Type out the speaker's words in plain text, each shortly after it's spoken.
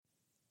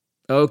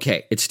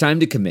Okay, it's time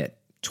to commit.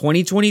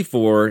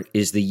 2024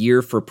 is the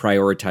year for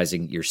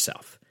prioritizing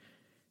yourself.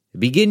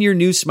 Begin your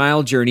new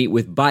smile journey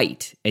with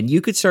Byte, and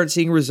you could start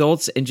seeing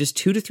results in just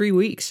 2 to 3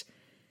 weeks.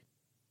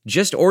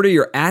 Just order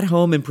your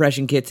at-home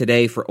impression kit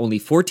today for only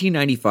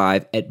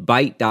 $14.95 at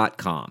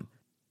Byte.com.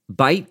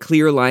 Byte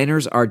clear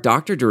liners are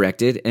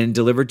doctor-directed and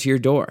delivered to your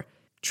door.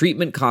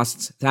 Treatment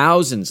costs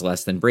thousands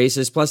less than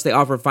braces, plus they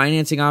offer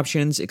financing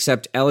options,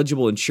 accept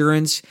eligible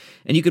insurance,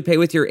 and you could pay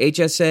with your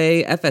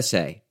HSA,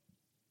 FSA.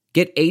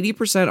 Get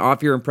 80%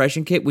 off your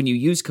impression kit when you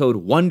use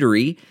code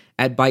WONDERY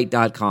at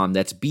Byte.com.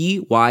 That's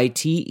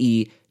BYTE.com.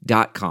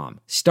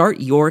 Start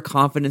your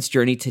confidence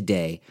journey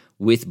today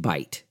with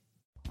Byte.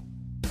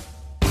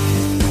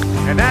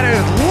 And that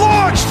is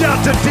launched out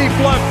to deep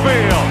left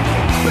field.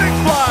 Big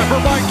fly for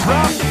Mike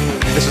Trout.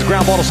 This is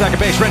ground ball to second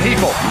base.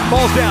 Renhefel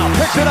falls down,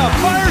 picks it up,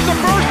 fires the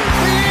first.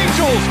 The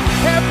Angels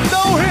have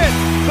no hit.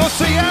 The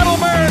Seattle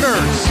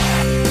Mariners.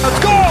 It's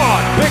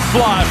gone. Big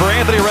fly for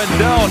Anthony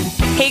Rendon.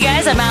 Hey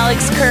guys, I'm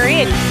Alex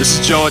Curry. This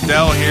is Joe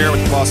Adell here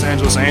with the Los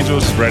Angeles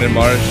Angels. This is Brendan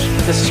Marsh.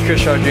 This is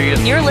Chris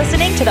Rodriguez. You're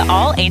listening to the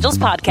All Angels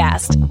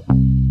Podcast.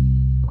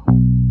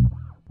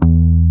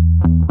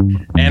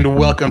 And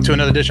welcome to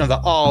another edition of the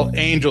All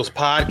Angels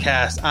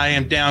Podcast. I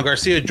am Dan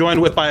Garcia,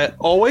 joined with, by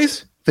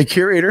always, the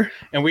curator.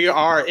 And we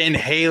are in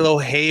Halo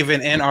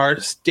Haven in our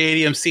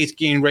stadium seats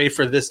getting ready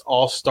for this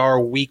All-Star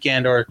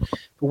weekend, or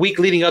week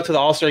leading up to the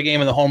All-Star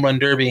game and the Home Run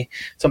Derby,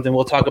 something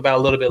we'll talk about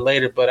a little bit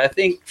later. But I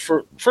think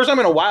for first time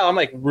in a while, I'm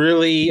like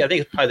really, I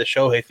think it's probably the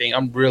Shohei thing.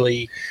 I'm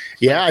really...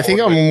 Yeah, I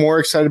think I'm more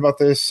excited about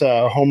this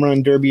Home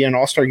Run Derby and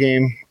All-Star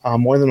game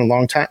more than a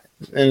long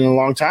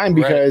time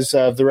because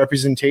of the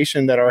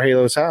representation that our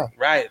Halos have.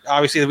 Right.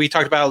 Obviously, we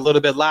talked about it a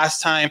little bit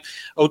last time.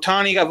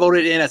 Ohtani got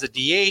voted in as a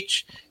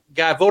DH,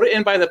 got voted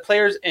in by the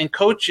players and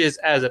coaches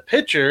as a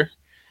pitcher,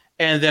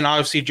 and then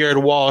obviously Jared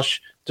Walsh,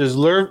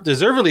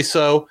 deservedly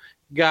so,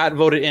 got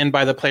voted in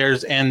by the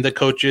players and the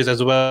coaches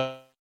as well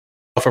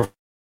for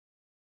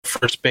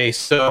first base.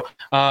 So,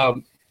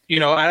 out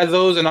of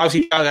those, and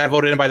obviously got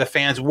voted in by the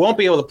fans, won't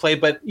be able to play,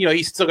 but,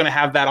 he's still going to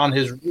have that on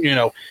his,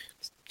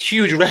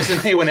 huge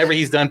resume whenever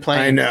he's done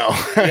playing. I know.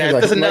 Yeah,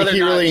 like,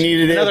 he really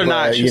needed another it.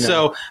 Notch. But,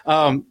 So,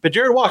 but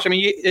Jared Walsh, I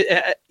mean,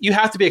 you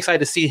have to be excited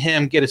to see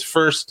him get his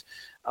first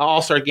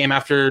All-Star game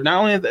after not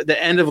only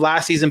the end of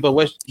last season, but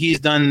what he's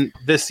done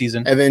this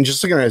season. And then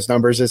just looking at his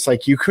numbers, it's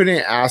like you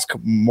couldn't ask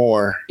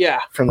more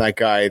from that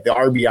guy. The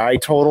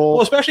RBI total.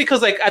 Well, especially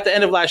because like at the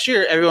end of last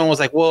year, everyone was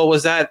like, well,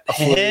 was that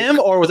him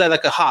or was that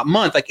like a hot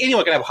month? Like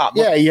anyone can have a hot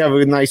month. Yeah, you have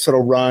a nice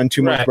little run,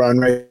 2-month run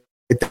right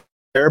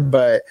there,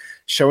 but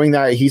showing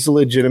that he's a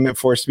legitimate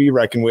force to be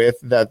reckoned with,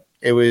 that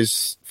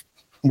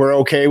we're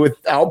okay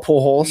without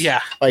Pujols. Yeah.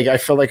 Like, I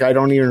feel like I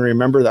don't even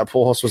remember that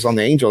Pujols was on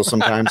the Angels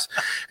sometimes.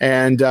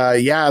 And,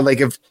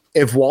 like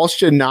if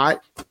Walsh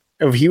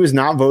if he was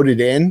not voted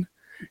in,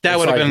 that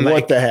would have been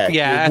what the heck?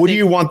 Yeah. What do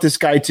you want this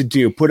guy to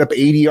do? Put up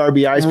 80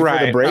 RBIs before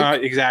the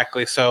break?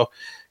 Exactly. So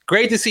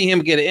great to see him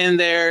get in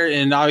there.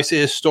 And obviously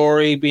his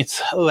story being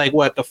like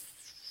the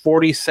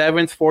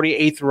 47th,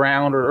 48th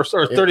round or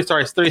 37th,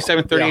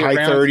 38th high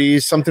round.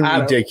 30s, something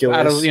ridiculous.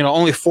 Out of,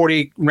 only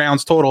 40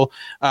 rounds total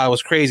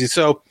was crazy.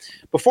 So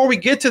before we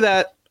get to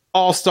that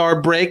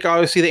All-Star break,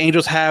 obviously the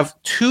Angels have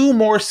 2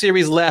 more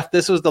series left.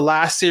 This was the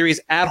last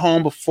series at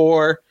home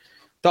before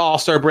the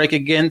All-Star break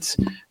against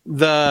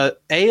the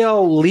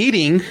AL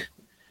leading.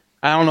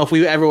 I don't know if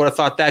we ever would have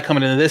thought that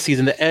coming into this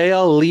season. The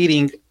AL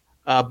leading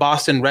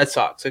Boston Red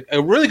Sox.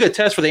 A really good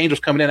test for the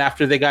Angels coming in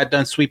after they got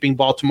done sweeping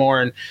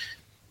Baltimore. And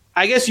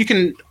I guess you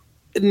can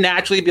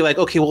naturally be like,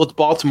 okay, well, it's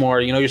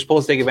Baltimore. You're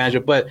supposed to take advantage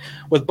of it. But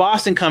with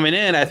Boston coming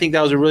in, I think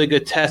that was a really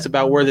good test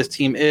about where this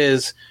team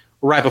is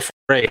right before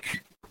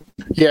break.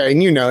 Yeah,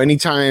 and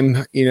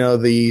anytime,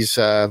 these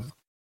kind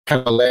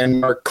of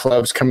landmark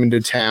clubs come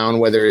into town,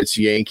 whether it's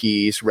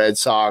Yankees, Red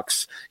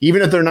Sox,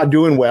 even if they're not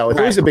doing well, it's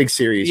always a big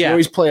series. Yeah. You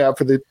always play out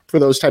for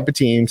those type of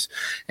teams.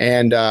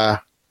 And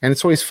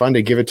it's always fun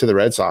to give it to the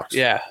Red Sox.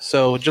 Yeah,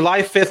 so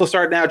July 5th, we'll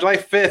start now. July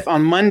 5th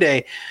on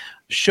Monday,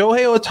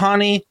 Shohei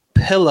Ohtani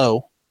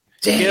pillow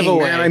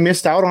giveaway. Man, I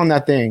missed out on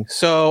that thing.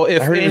 So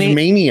if I heard it was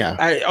mania.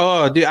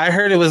 I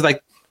heard it was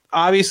like,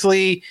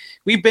 obviously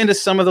we've been to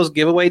some of those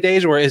giveaway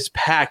days where it's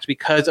packed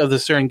because of the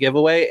certain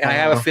giveaway, and I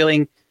have a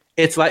feeling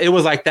it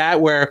was like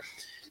that where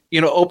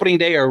opening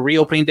day or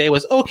reopening day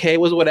was okay, it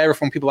was whatever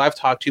from people I've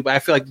talked to, but I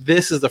feel like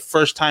this is the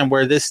first time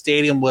where this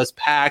stadium was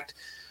packed.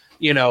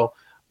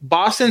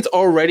 Boston's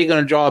already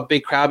going to draw a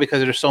big crowd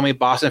because there's so many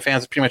Boston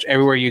fans pretty much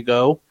everywhere you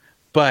go,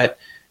 but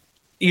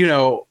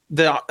the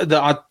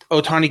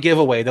Ohtani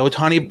giveaway, the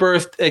Ohtani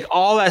birth, like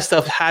all that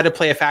stuff had to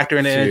play a factor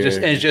in it. And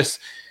it just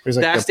it was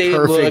like that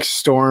stadium perfect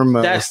storm.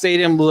 That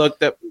stadium looked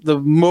the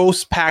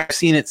most packed I've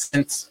seen it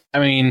since,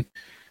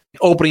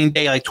 opening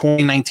day, like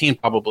 2019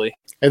 probably.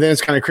 And then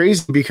it's kind of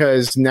crazy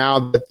because now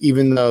that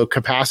even though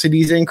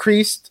capacity's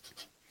increased,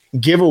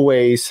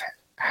 giveaways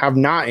have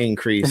not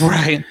increased.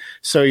 Right.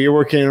 So you're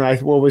working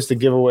like, what was the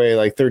giveaway?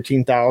 Like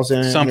 13,000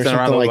 or something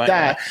like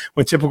that.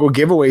 When typical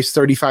giveaways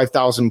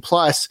 35,000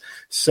 plus.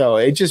 So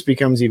it just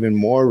becomes even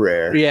more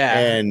rare. Yeah.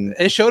 And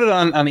it showed it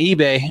on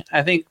eBay.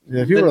 I think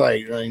people were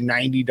like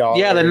 $90.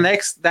 Yeah.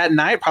 That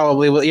night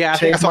probably. I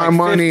think I saw like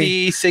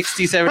money. 50,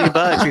 60, 70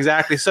 bucks.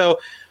 Exactly. So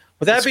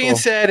with that being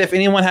said, if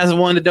anyone has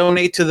one to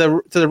donate to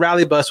the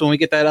rally bus when we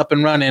get that up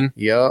and running,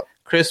 yep,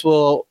 Chris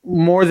will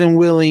more than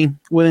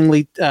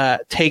willingly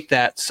take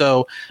that.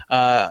 So,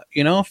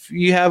 if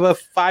you have a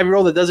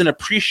 5-year-old that doesn't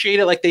appreciate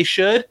it like they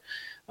should,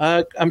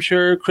 I'm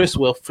sure Chris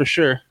will for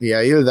sure.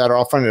 Yeah, either that or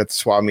I'll find it at the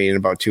swap meet in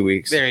about 2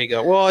 weeks. There you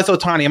go. Well, it's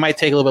Ohtani. It might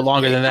take a little bit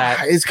longer than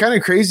that. It's kind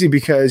of crazy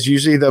because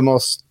usually the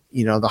most,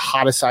 the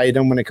hottest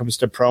item when it comes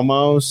to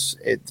promos,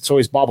 it's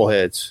always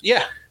bobbleheads.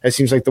 Yeah. It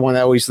seems like the one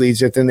that always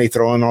leads it. Then they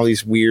throw in all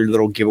these weird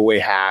little giveaway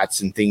hats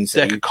and things.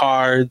 Deck of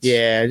cards.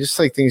 Yeah, just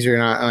like things you're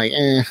not like,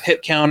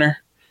 hit counter.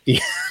 Yeah.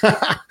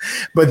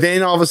 But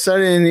then all of a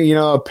sudden,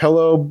 a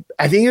pillow.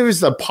 I think it was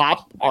the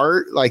pop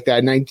art, like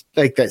that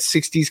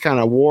 60s kind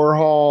of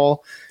Warhol.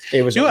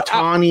 It was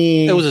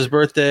Ohtani. It was his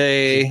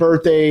birthday.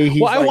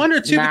 He's I wonder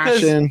too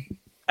because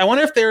I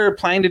wonder if they're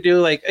planning to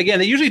do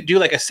they usually do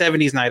like a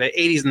 70s night, an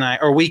 80s night,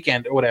 or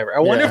weekend or whatever.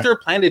 I wonder if they're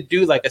planning to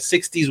do like a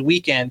 60s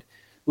weekend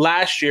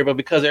last year, but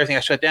because everything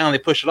got shut down, they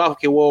pushed it off.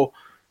 Okay, well,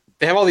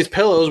 they have all these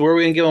pillows. Where are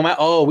we going to give them out?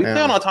 Oh, we play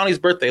on Ohtani's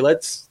birthday.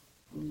 Let's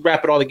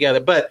wrap it all together.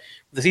 But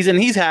the season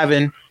he's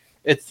having,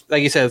 it's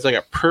like you said, it's like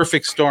a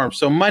perfect storm.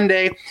 So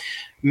Monday,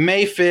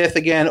 May 5th,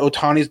 again,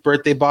 Ohtani's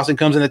birthday. Boston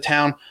comes into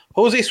town.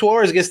 Jose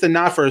Suarez gets the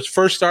nod for his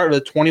first start of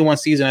the 21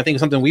 season. I think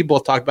it's something we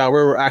both talked about.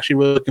 We're actually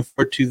really looking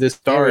forward to this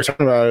start. We're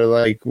talking about it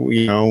like,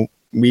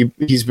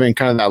 he's been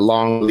kind of that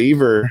long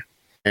reliever.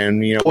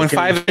 And, when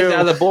 5 innings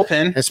out of the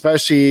bullpen,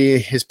 especially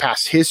his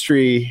past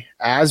history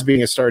as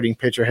being a starting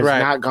pitcher has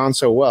not gone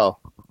so well.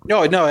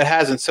 No, it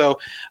hasn't. So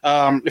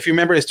if you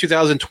remember his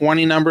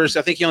 2020 numbers,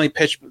 I think he only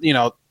pitched,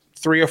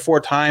 3 or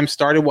 4 times,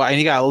 started and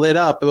he got lit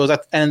up. It was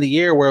at the end of the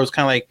year where it was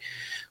kind of like,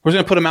 we're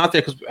going to put him out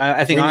there because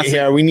I think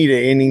honestly, we need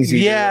an innings.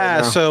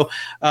 Yeah. Right, so,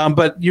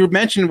 but you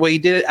mentioned what he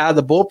did out of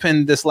the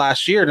bullpen this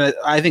last year, and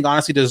I think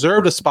honestly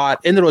deserved a spot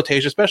in the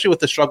rotation, especially with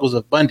the struggles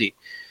of Bundy.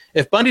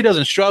 If Bundy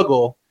doesn't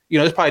struggle,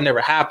 this probably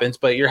never happens,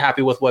 but you're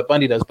happy with what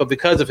Bundy does. But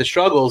because of his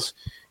struggles,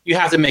 you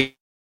have to make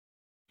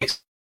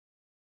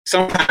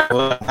some kind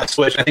of a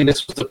switch. I think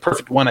this was the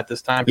perfect one at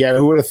this time. Yeah,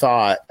 who would have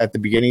thought at the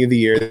beginning of the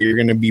year that you're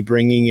going to be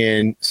bringing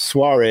in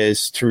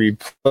Suarez to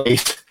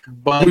replace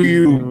Bundy,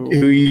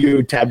 who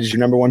you tabbed as your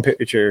number one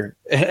pitcher?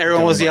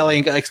 Everyone was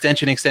yelling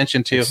extension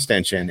too.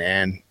 Extension,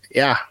 and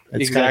yeah,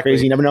 it's kind of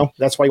crazy. You never know.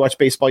 That's why you watch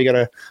baseball. You got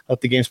to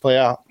let the games play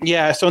out.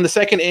 Yeah. So in the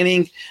second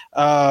inning,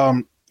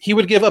 he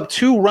would give up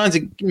 2 runs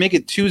and make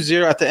it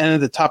 2-0 at the end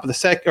of the top of the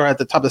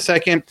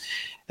second.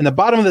 In the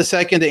bottom of the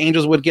second, the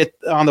Angels would get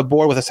on the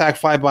board with a sac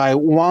fly by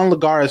Juan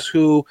Lagares,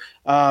 who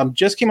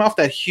just came off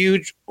that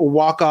huge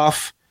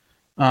walk-off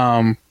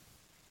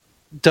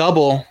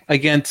double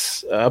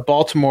against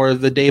Baltimore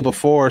the day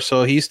before,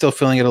 so he's still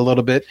feeling it a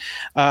little bit.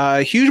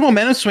 Huge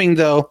momentum swing,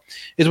 though,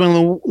 is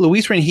when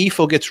Luis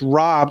Rengifo gets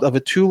robbed of a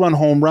 2-run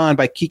home run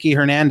by Kike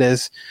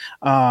Hernandez,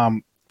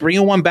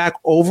 bringing one back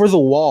over the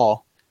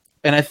wall.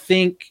 And I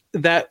think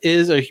that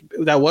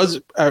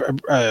was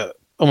a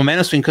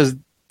momentum swing because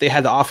they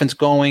had the offense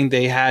going.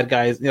 They had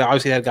guys,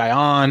 obviously had a guy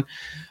on.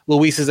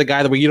 Luis is a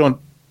guy that where you don't,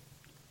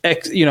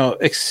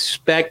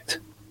 expect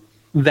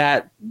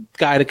that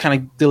guy to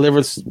kind of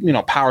deliver,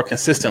 power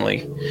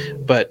consistently.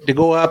 But to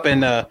go up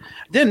and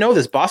didn't know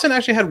this. Boston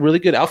actually had really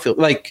good outfield.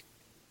 Like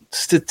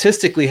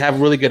statistically,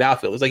 have really good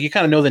outfielders. Like you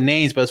kind of know the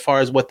names, but as far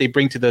as what they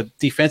bring to the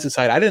defensive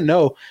side, I didn't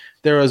know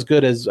they're as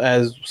good as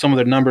some of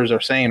their numbers are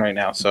saying right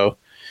now. So.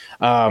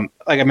 Like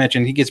I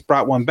mentioned, he gets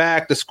brought one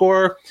back. The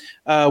score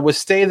would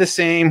stay the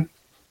same,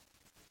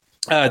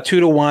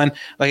 2-1.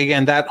 Like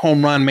again, that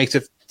home run makes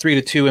it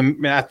 3-2.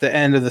 And at the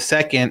end of the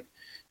second,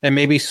 and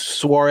maybe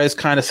Suarez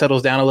kind of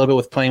settles down a little bit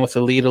with playing with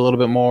the lead a little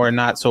bit more and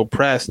not so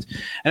pressed.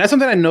 And that's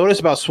something I noticed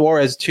about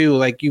Suarez too.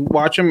 Like you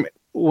watch him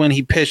when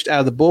he pitched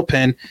out of the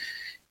bullpen,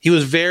 he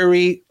was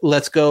very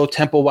let's go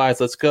tempo wise.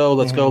 Let's go.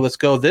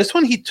 This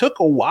one he took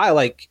a while,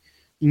 like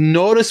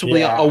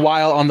noticeably a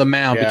while on the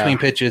mound between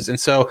pitches, and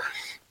so.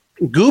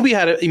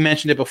 Gooby he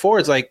mentioned it before.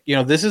 It's like,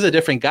 this is a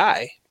different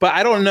guy, but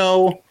I don't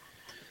know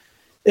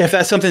if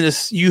that's something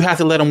that you have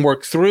to let him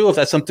work through. If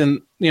that's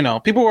something,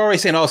 people were already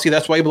saying, oh, see,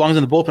 that's why he belongs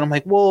in the bullpen. I'm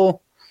like,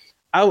 well,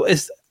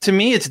 to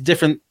me, it's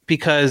different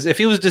because if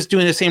he was just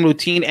doing the same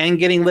routine and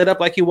getting lit up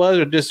like he was,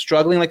 or just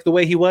struggling like the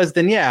way he was,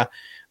 then yeah,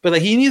 but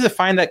like he needs to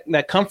find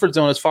that comfort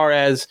zone as far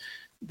as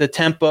the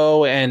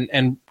tempo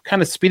and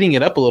kind of speeding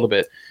it up a little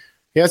bit.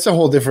 Yeah, it's a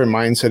whole different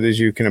mindset, as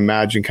you can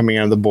imagine, coming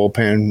out of the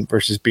bullpen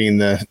versus being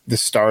the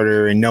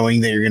starter and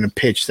knowing that you're going to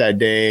pitch that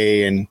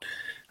day. And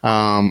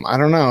I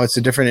don't know, it's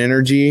a different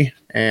energy.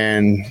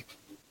 And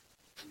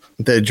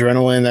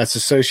adrenaline that's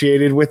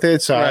associated with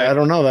it. So Right. I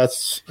don't know.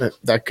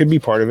 That could be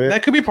part of it.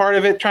 That could be part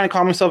of it, trying to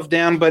calm himself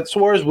down. But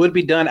Suarez would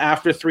be done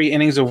after 3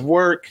 innings of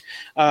work.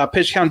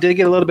 Pitch count did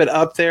get a little bit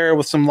up there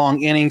with some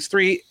long innings.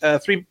 Three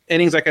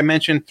innings, like I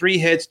mentioned, 3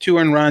 hits, 2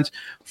 earned runs,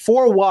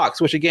 4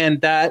 walks, which again,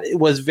 that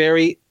was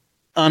very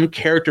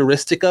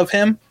uncharacteristic of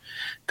him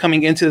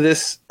coming into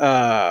this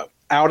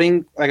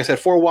outing. Like I said,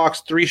 4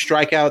 walks, 3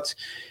 strikeouts.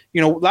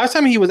 Last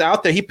time he was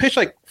out there, he pitched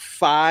like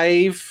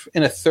 5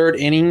 1/3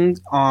 innings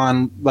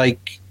on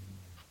like,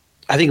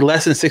 I think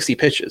less than 60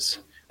 pitches.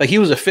 Like he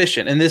was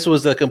efficient, and this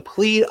was the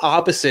complete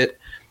opposite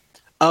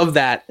of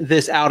that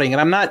this outing. And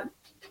I'm not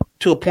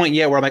to a point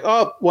yet where I'm like,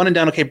 oh, 1 and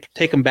done, okay,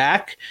 take him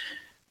back.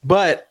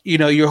 But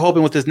you're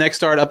hoping with this next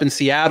start up in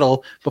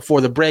Seattle before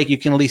the break, you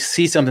can at least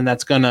see something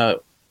that's gonna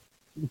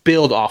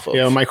build off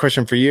of. My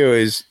question for you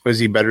is: was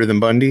he better than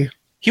Bundy?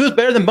 He was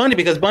better than Bundy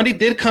because Bundy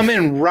did come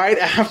in right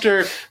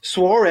after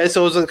Suarez.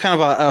 So it was a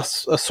kind of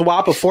a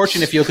swap of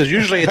fortune, if you will, because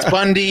usually it's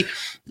Bundy,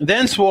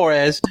 then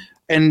Suarez,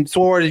 and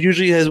Suarez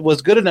usually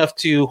was good enough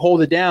to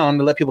hold it down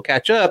to let people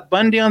catch up.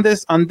 Bundy on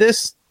this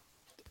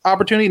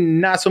opportunity,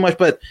 not so much,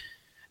 but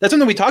that's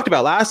something we talked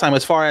about last time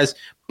as far as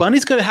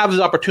Bundy's going to have his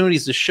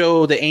opportunities to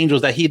show the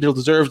Angels that he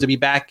deserves to be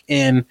back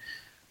in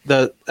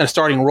a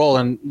starting role,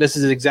 and this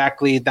is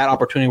exactly that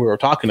opportunity we were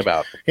talking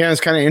about. Yeah, it's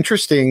kind of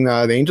interesting.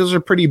 The Angels are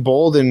pretty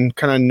bold and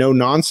kind of no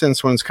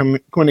nonsense when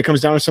it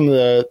comes down to some of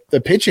the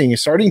pitching,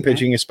 starting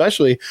pitching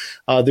especially.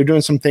 They're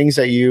doing some things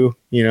that you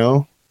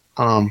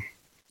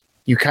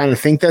kind of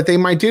think that they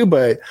might do,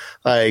 but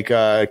like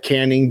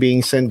Canning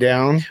being sent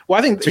down. Well,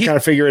 I think to kind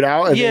of figure it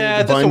out. And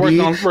yeah, then Bundy,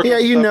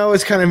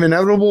 it's kind of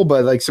inevitable,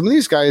 but like some of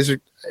these guys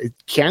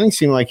Canning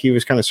seemed like he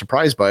was kind of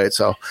surprised by it.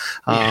 So,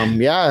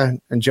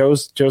 and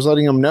Joe's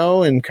letting him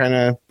know and kind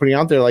of putting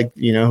out there like,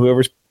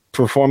 whoever's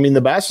performing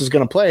the best is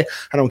going to play.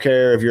 I don't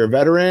care if you're a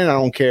veteran. I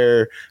don't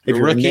care if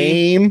you're a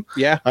name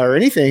or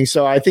anything.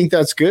 So I think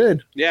that's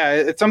good. Yeah,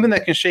 it's something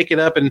that can shake it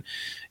up. And,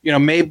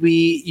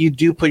 maybe you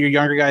do put your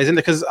younger guys in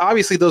there because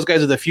obviously those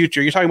guys are the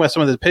future. You're talking about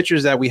some of the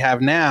pitchers that we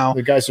have now.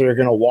 The guys that are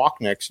going to walk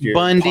next year.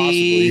 Bundy,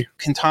 possibly.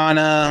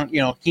 Quintana,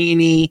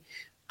 Heaney,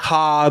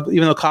 Cobb,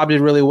 even though Cobb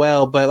did really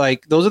well, but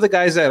like those are the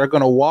guys that are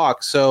going to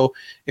walk. So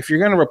if you're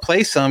going to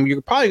replace them, you're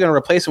probably going to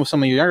replace them with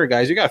some of your younger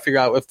guys. You got to figure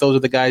out if those are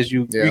the guys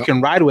you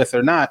can ride with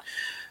or not.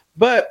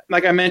 But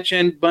like I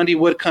mentioned, Bundy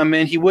would come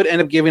in. He would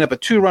end up giving up a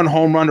 2-run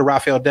home run to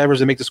Rafael Devers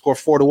to make the score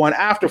 4-1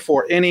 after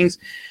 4 innings.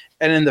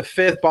 And in the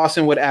 5th,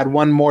 Boston would add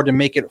 1 more to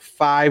make it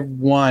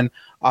 5-1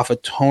 off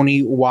of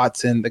Tony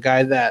Watson, the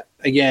guy that,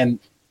 again,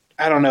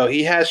 I don't know.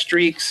 He has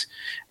streaks,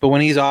 but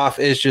when he's off,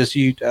 it's just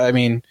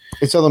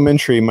it's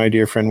elementary, my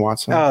dear friend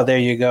Watson. Oh, there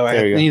you go.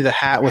 I need the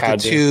hat with the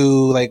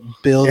 2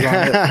 bills on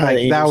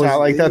it. That was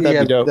like that.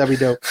 That'd be dope. That'd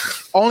be dope.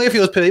 Only if he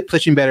was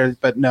pitching better,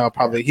 but no,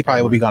 he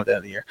probably would be gone at the end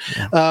of the year.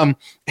 Yeah.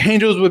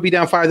 Angels would be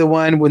down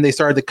 5-1 when they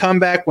started the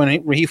comeback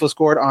when Rengifo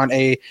scored on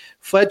a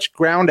Fletch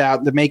ground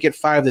out to make it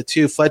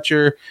 5-2.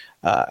 Fletcher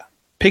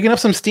picking up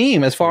some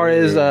steam as far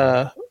as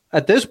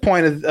at this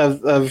point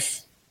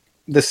of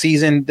the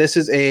season. This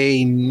is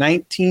a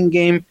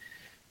 19-game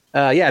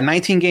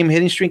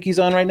hitting streak he's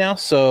on right now.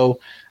 So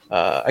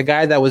a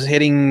guy that was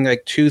hitting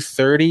like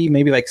 230,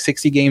 maybe like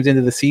 60 games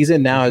into the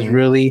season now has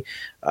really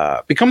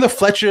become the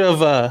Fletcher of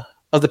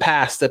the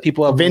past that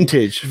people have.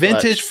 Vintage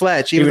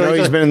Fletch. Even though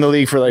he's been in the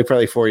league for like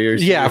probably 4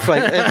 years. Yeah,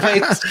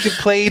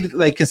 played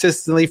like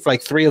consistently for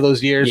like 3 of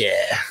those years. Yeah,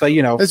 but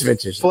that's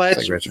vintage.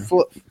 Fletch,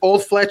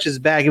 old Fletch is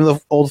back, even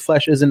though old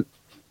Fletch isn't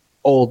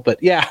old,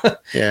 but yeah,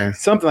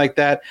 something like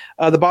that.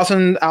 The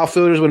Boston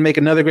outfielders would make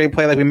another great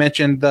play, like we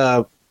mentioned.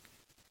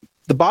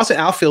 The Boston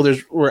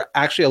outfielders were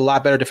actually a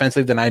lot better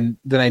defensively than I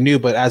knew.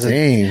 But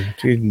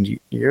dude,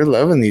 you're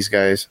loving these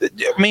guys.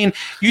 I mean,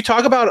 you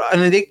talk about,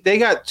 they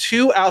got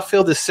 2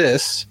 outfield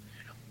assists,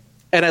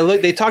 and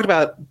they talked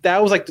about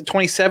that was like the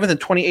 27th and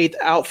 28th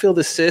outfield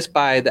assist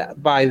by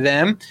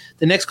them.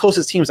 The next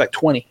closest team was like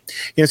 20.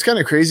 Yeah, it's kind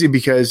of crazy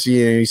because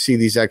you see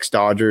these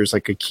ex-Dodgers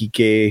like a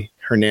Kike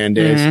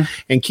Hernandez,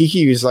 and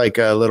Kiki was like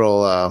a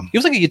little. He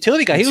was like a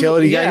utility guy. He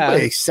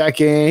played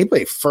second. He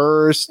played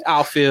first,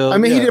 outfield. I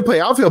mean, he did play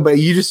outfield, but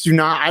you just do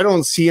not. I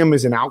don't see him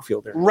as an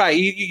outfielder. Right.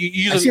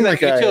 You see him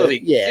like a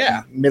utility.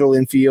 Middle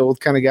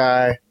infield kind of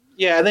guy.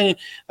 Yeah, I think,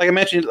 like I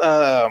mentioned,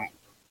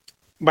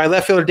 by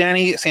left fielder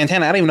Danny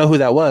Santana. I don't even know who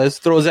that was.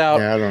 Throws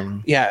out. Yeah, I don't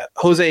know. Yeah,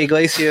 Jose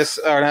Iglesias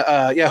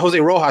Jose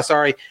Rojas.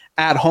 Sorry,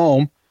 at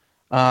home.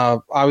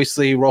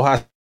 Obviously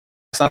Rojas.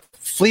 Not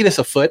fleetest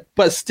of foot,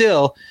 but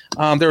still,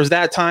 there was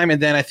that time, and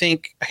then I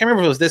can't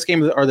remember if it was this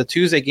game or the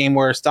Tuesday game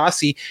where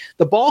Stassi,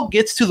 the ball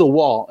gets to the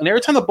wall, and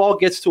every time the ball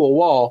gets to a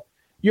wall,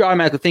 you're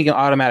automatically thinking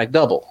automatic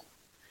double.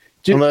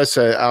 Unless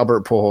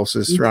Albert Pujols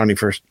is rounding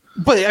first.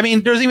 But I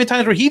mean, there's even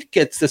times where he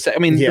gets the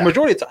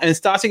majority of the time, and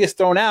Stassi gets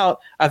thrown out,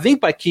 I think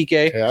by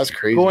Kike. Yeah, that's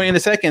crazy. Going in the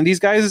second, these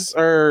guys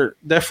are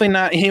definitely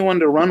not anyone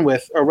to run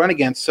with or run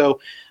against. So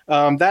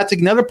that's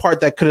another part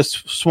that could have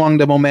swung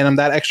the momentum,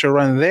 that extra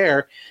run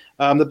there.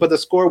 But the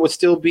score would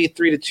still be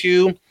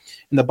 3-2 in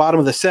the bottom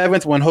of the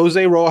 7th when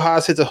Jose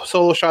Rojas hits a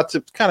solo shot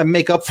to kind of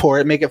make up for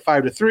it, make it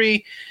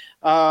 5-3.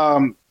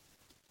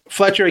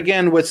 Fletcher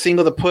again would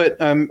single to put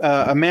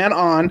a man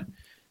on,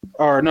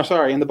 or no,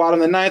 sorry, in the bottom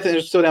of the ninth, and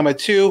they're still down by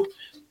 2.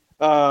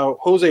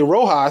 Jose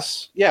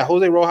Rojas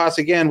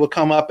again would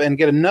come up and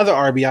get another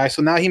RBI.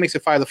 So now he makes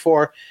it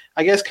 5-4.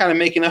 I guess kind of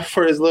making up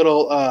for his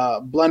little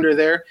blunder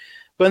there.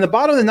 But in the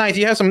bottom of the ninth,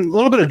 you have some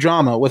little bit of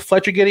drama with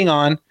Fletcher getting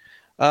on.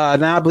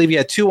 Now I believe you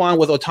had 2 on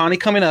with Ohtani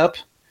coming up,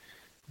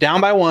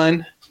 down by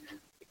 1.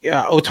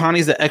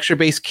 Ohtani's the extra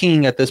base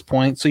king at this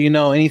point. So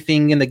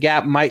anything in the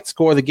gap might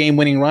score the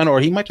game-winning run, or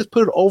he might just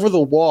put it over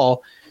the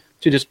wall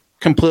to just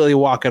completely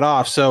walk it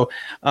off. So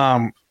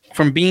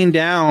from being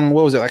down,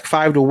 what was it, like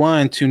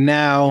 5-1 to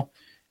now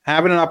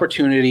having an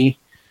opportunity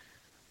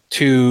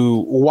to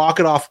walk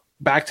it off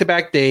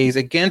back-to-back days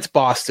against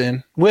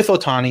Boston with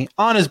Ohtani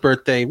on his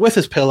birthday with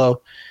his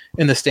pillow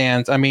in the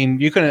stands. I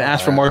mean, you couldn't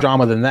ask for more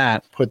drama than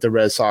that. Put the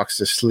Red Sox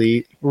to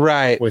sleep,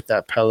 right? With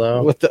that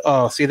pillow. With the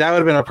that would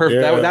have been a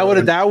perfect. Yeah.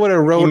 That would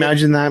have wrote.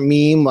 Imagine that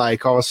meme.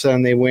 Like all of a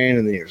sudden they win,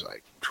 and then you're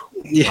like,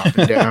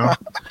 down.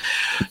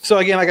 So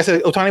again, like I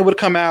said, Ohtani would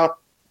come out.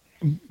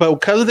 But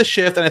because of the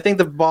shift, and I think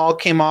the ball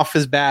came off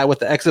his bat with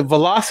the exit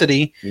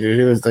velocity. Dude,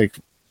 it was like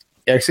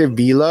exit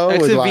velo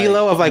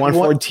of like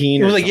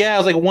 114. It was like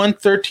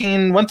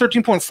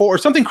 113.4 or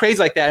something crazy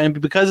like that.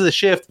 And because of the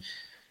shift,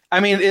 I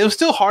mean, it was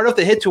still hard enough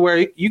to hit to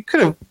where you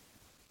could have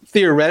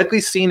theoretically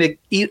seen it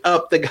eat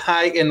up the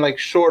guy in like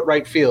short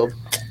right field.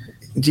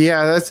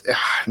 Yeah, that's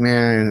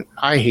man.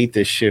 I hate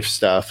this shift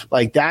stuff.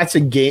 Like that's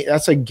a game.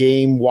 That's a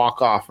game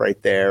walk off right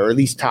there, or at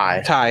least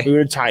tie. We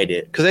would have tied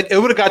it because it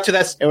would have got to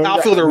that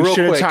outfielder real quick.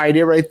 Should have tied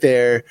it right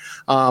there.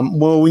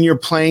 Well, when you're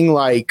playing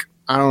like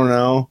I don't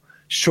know,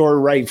 short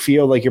right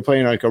field, like you're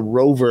playing like a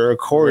rover, of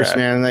course,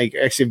 man. Like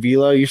exit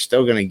velo, you're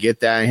still gonna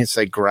get that. And it's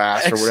like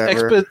grass or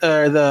whatever.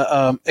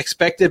 The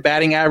expected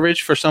batting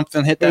average for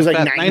something hit that was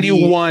like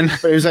 91.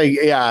 But it was like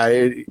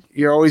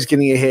you're always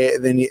getting a hit,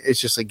 and then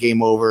it's just like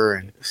game over.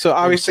 And so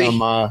obviously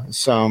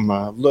some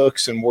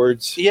looks and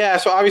words. Yeah,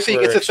 so obviously he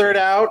gets a third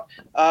out.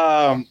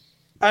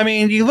 I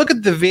mean, you look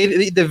at the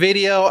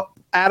video.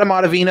 Adam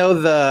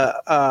Ottavino,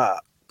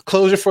 the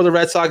closer for the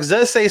Red Sox,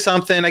 does say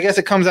something. I guess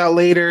it comes out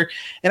later,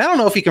 and I don't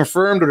know if he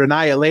confirmed or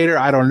denied it later.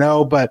 I don't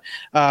know, but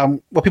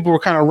what people were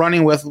kind of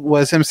running with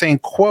was him saying,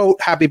 "quote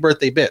Happy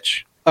birthday,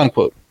 bitch,"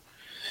 unquote.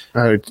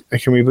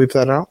 Can we bleep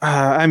that out?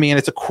 I mean,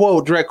 it's a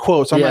quote, direct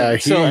quote. So,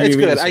 so it's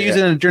good. I use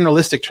it in a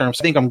journalistic term,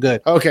 so I think I'm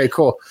good. Okay,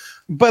 cool.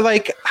 But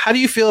like, how do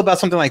you feel about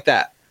something like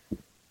that?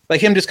 Like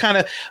him just kind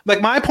of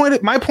like my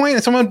point,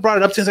 and someone brought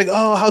it up to us like,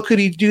 oh, how could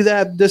he do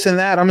that, this and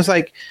that? I'm just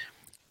like,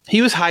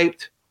 he was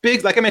hyped.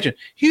 Big, like I mentioned,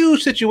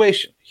 huge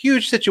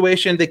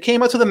situation. They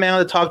came up to the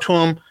mound to talk to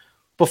him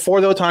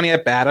before the Ohtani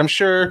at bat. I'm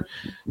sure,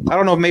 I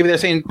don't know, maybe they're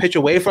saying pitch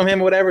away from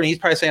him or whatever, and he's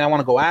probably saying, I want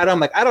to go at him.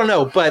 Like, I don't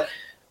know, but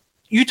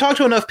you talk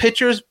to enough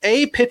pitchers,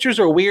 A, pitchers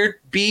are weird,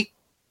 B,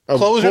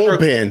 closers are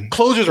crazy.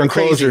 Closers are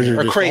crazy.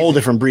 A whole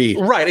different breed.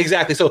 Right,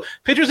 exactly. So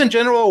pitchers in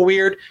general are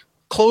weird,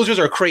 closers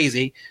are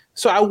crazy.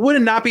 So I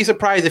would not be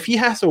surprised if he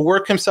has to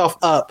work himself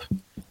up,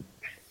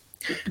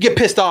 get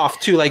pissed off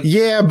to like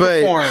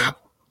perform.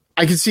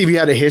 I can see if he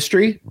had a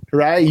history,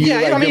 right?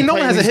 I mean, no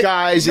one has a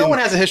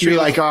history.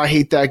 You're like, oh, I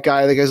hate that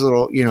guy. That guy's a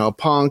little,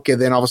 punk. And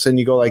then all of a sudden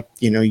you go like,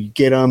 you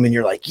get him and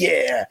you're like,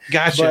 yeah.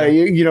 Gotcha. But,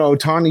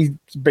 Ohtani's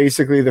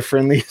basically the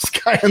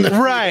friendliest guy in the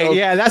right, field.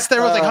 Yeah, that's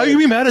there. Was like, how you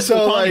be mad at so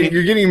Ohtani? Like,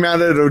 you're getting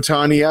mad at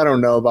Ohtani. I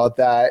don't know about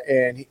that.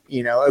 And,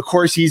 of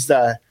course, he's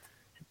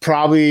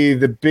probably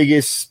the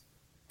biggest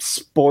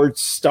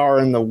sports star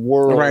in the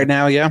world right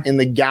now, in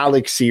the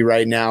galaxy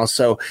right now.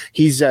 So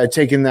he's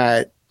taking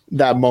that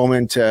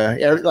moment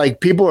to like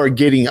people are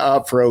getting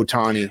up for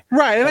Ohtani,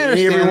 right? And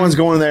everyone's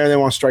going there. They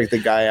want to strike the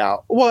guy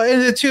out. Well,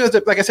 and too,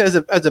 like I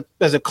said,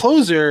 as a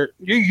closer,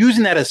 you're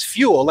using that as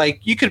fuel. Like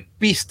you could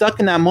be stuck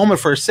in that moment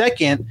for a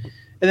second,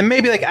 and then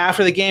maybe like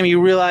after the game, you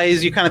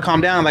realize you kind of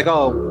calm down, like,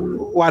 oh,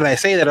 why did I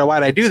say that or why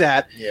did I do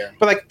that? Yeah.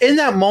 But like in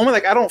that moment,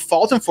 like I don't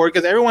fault him for it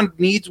because everyone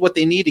needs what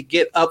they need to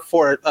get up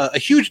for a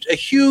huge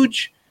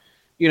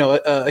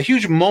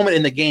moment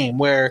in the game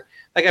where,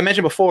 like I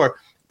mentioned before,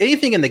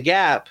 anything in the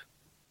gap.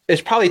 It's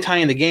probably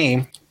tying the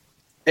game.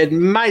 It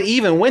might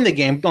even win the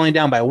game, only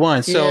down by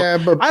 1. So yeah,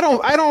 but I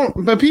don't.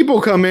 But people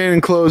come in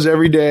and close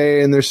every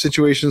day, and there's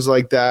situations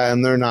like that,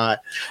 and they're not.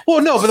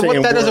 Well, no, but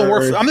that doesn't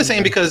work. I'm just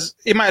saying because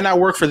it might not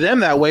work for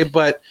them that way.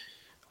 But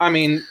I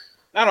mean,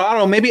 I don't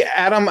know. Maybe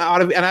Adam I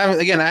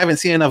haven't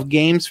seen enough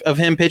games of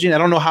him pitching. I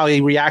don't know how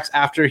he reacts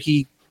after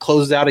he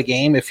closes out a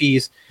game. If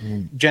he's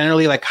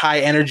generally like high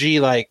energy,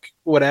 like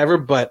whatever,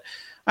 but.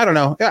 I don't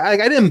know. I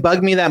didn't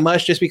bug me that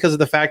much just because of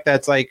the fact that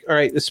it's like, all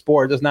right, the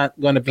sport is not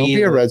going to be. Don't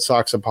be a Red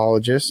Sox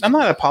apologist. I'm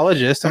not an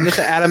apologist. I'm just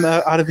an Adam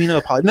Ottavino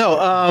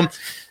apologist.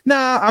 No,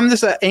 I'm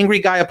just an angry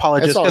guy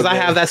apologist because I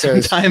have that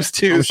sometimes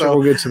too. I'm sure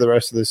we'll get to the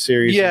rest of the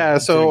series. Yeah,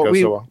 so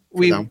we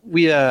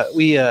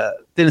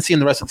didn't see in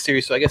the rest of the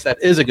series, so I guess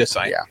that is a good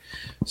sign. Yeah.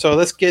 So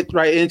let's get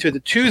right into the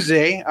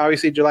Tuesday.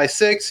 Obviously, July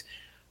 6th,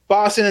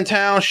 Boston in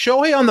town.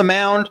 Shohei on the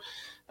mound.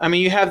 I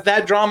mean, you have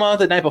that drama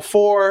the night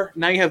before.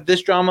 Now you have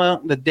this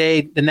drama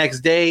the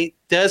next day.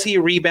 Does he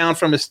rebound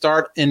from his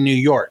start in New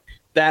York?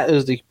 That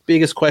is the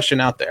biggest question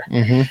out there.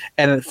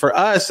 And for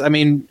us, I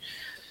mean,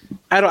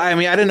 I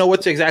didn't know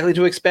what exactly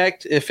to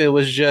expect. If it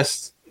was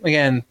just,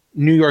 again,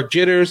 New York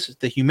jitters,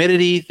 the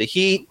humidity, the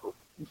heat,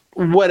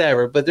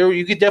 whatever. But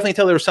you could definitely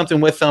tell there was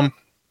something with them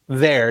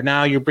there.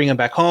 Now you're bringing him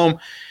back home.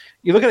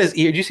 You look at his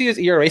do you see his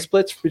ERA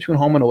splits between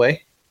home and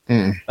away?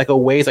 Like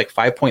away is like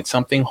 5 point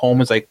something, home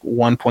is like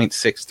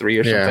 1.63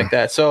 or something like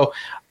that. So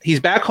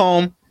he's back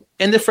home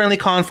in the friendly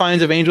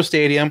confines of Angel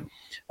Stadium.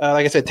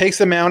 Like I said, takes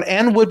the mound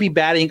and would be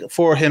batting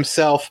for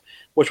himself,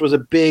 which was a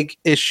big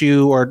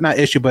issue, or not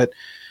issue, but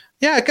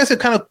yeah, I guess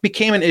it kind of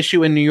became an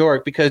issue in New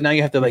York because now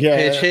you have to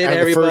pitch hit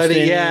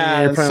everybody.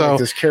 So like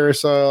this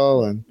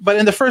carousel but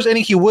in the first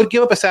inning, he would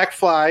give up a sac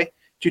fly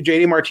to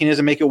JD Martinez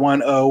and make it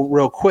 1-0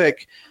 real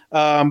quick.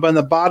 But in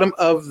the bottom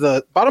of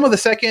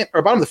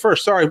the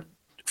first,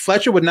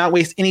 Fletcher would not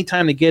waste any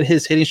time to get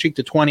his hitting streak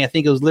to 20. I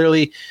think it was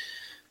literally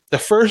the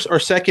first or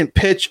second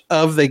pitch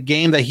of the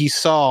game that he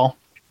saw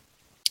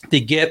to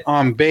get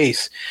on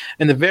base.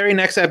 And the very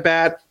next at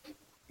bat,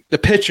 the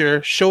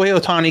pitcher, Shohei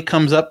Ohtani,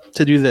 comes up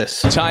to do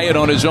this. Tie it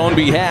on his own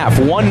behalf.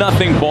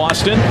 1-0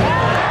 Boston.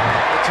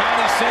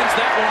 Ohtani sends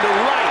that one to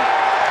right.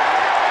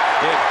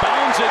 It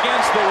bounds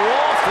against the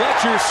wall.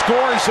 Fletcher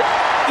scores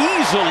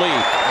easily.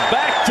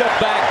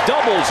 Back-to-back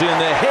doubles in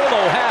the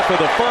halo half of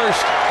the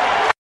first.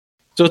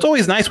 So it's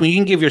always nice when you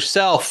can give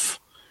yourself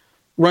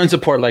run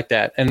support like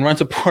that, and run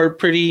support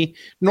pretty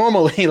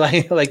normally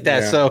like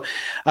that. Yeah. So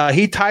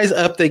he ties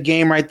up the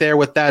game right there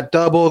with that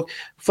double.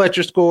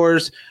 Fletcher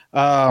scores,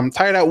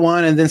 tied at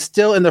 1, and then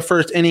still in the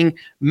first inning,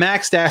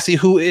 Max Stassi,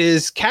 who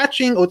is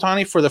catching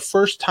Ohtani for the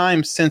first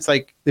time since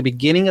like the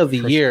beginning of the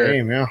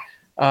year,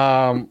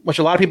 which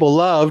a lot of people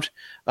loved.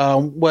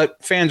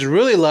 What fans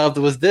really loved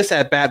was this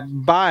at bat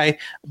by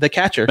the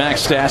catcher.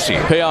 Max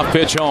Stassi, payoff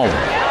pitch home.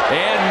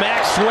 And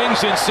Max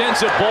swings and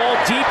sends a ball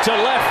deep to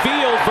left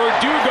field.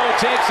 Verdugo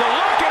takes a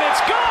look and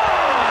it's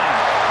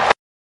gone.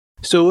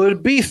 So it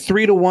would be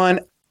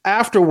 3-1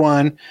 after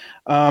 1.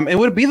 It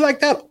would be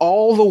like that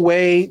all the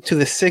way to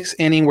the 6th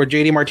inning where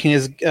JD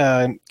Martinez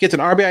gets an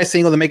RBI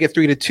single to make it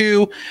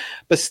 3-2.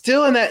 But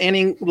still in that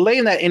inning, late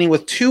in that inning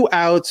with 2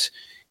 outs,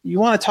 you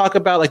want to talk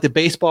about like the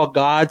baseball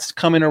gods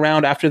coming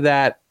around after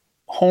that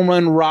home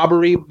run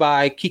robbery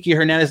by Kiki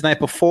Hernandez the night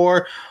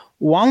before.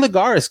 Juan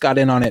Lagares got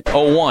in on it.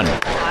 0-1.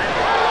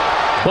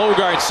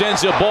 Bogart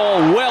sends a ball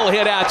well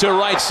hit out to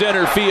right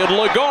center field.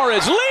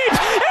 Lagares leaps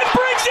and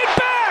brings it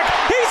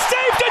back. He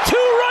saved a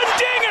 2-run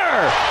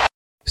dinger.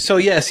 So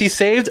yes, he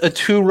saved a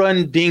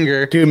 2-run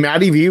dinger. Dude,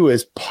 Matty V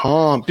was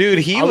pumped. Dude,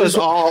 he was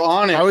all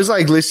on it. I was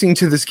like listening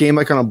to this game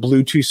like on a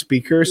Bluetooth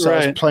speaker, so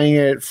I was playing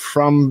it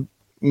from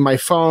my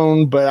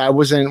phone, but I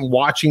wasn't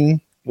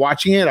watching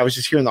it. I was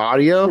just hearing the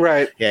audio.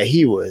 Right. Yeah,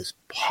 he was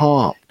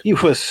pumped. He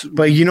was.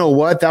 But you know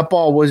what? That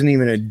ball wasn't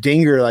even a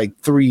dinger like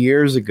 3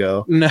 years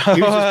ago. No.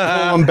 He was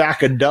just pulling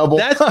back a double.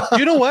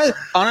 You know what?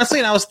 Honestly,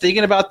 and I was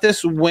thinking about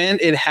this when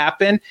it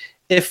happened.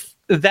 If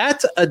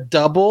that's a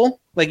double,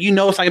 like it's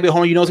not going to be a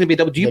home run, it's going to be a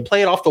double, do you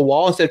play it off the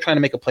wall instead of trying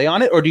to make a play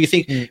on it? Or do you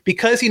think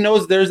because he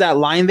knows there's that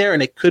line there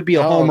and it could be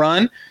a home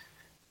run?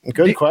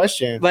 Good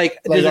question. Like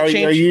are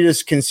you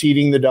just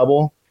conceding the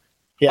double?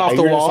 Yeah, off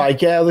the wall. Well,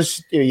 because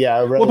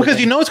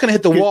it's going to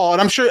hit the wall,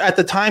 and I'm sure at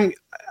the time,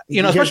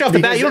 especially off the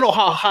bat, you don't know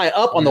how high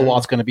up on the wall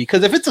it's going to be.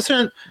 Because if it's a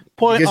certain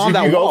point on that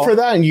wall, if you go for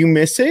that and you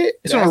miss it,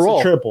 it's on a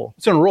roll. Triple.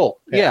 It's on a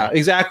roll. Yeah,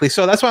 exactly.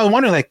 So that's why I'm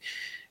wondering,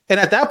 and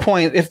at that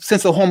point,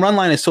 since the home run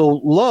line is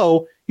so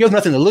low, you have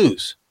nothing to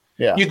lose.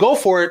 Yeah, you go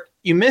for it,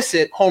 you miss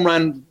it, home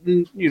run,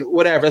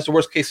 whatever. That's the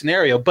worst case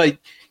scenario. But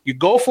you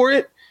go for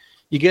it.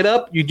 You get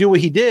up, you do what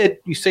he did,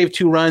 you save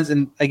 2 runs,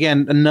 and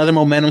again, another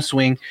momentum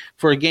swing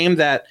for a game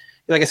that,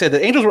 like I said,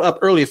 the Angels were up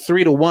early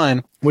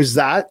 3-1. Was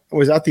that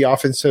the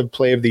offensive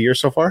play of the year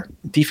so far?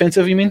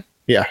 Defensive, you mean?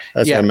 Yeah,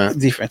 that's what I meant.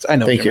 Defense. I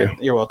know. Thank you.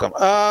 You're welcome.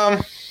 I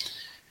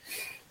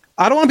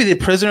don't want to be the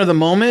prisoner of the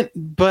moment,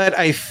 but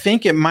I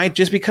think it might,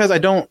 just because I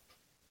don't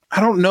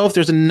know if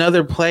there's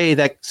another play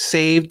that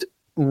saved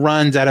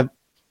runs in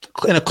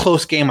a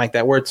close game like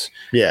that, where it's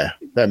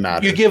that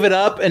matters. You give it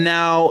up and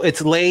now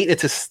it's late.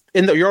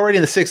 You're already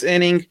in the 6th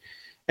inning.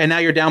 And now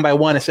you're down by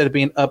 1 instead of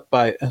being up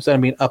by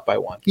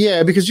 1.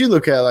 Yeah, because you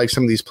look at like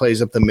some of these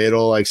plays up the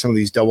middle, like some of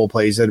these double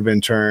plays that have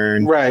been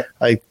turned, right?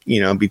 Like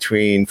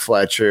between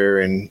Fletcher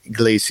and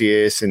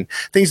Iglesias and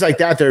things like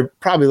that. They're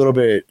probably a little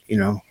bit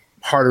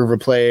harder to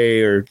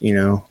play, or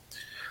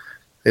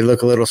they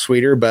look a little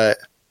sweeter. But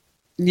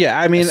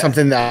yeah, I mean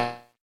something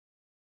that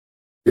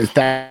is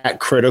that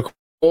critical.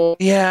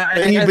 Yeah,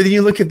 but then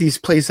you look at these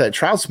plays that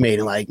Trout's made,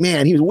 and like,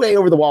 man, he was way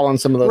over the wall on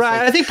some of those. Right,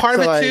 things. I think part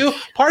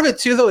of it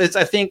too, though, is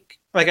I think,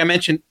 like I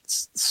mentioned,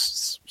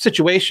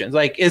 situations.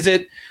 Like, is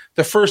it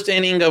the first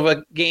inning of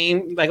a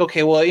game? Like,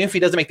 okay, well, even if he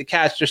doesn't make the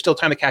catch, there's still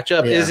time to catch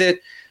up. Yeah. Is it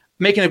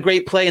making a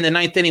great play in the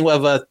 9th inning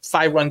of a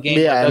 5-run game?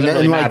 Yeah, and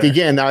really like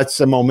again, that's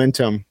a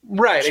momentum.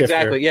 Right,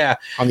 exactly. Yeah.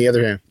 On the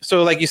other hand,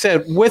 so like you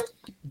said, with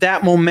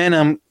that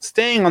momentum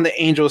staying on the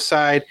Angels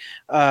side,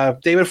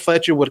 David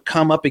Fletcher would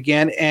come up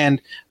again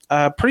and.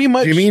 Pretty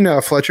much. Do you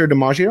mean Fletcher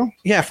DiMaggio?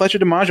 Yeah, Fletcher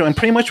DiMaggio, and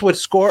pretty much would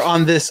score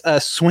on this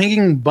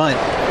swinging bunt.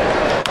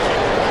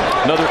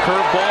 Another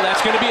curveball.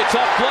 That's going to be a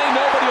tough play.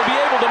 Nobody will be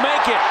able to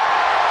make it.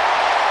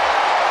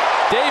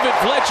 David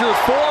Fletcher,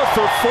 4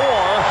 for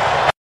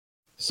 4.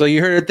 So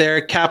you heard it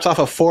there. Caps off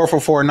a 4 for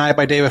 4 night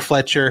by David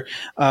Fletcher.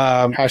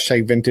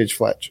 Hashtag vintage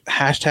Fletch.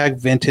 Hashtag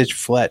vintage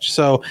Fletch.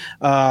 So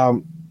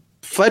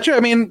Fletcher, I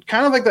mean,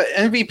 kind of like the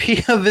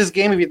MVP of this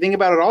game, if you think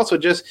about it, also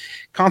just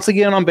constantly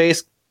getting on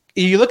base.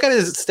 You look at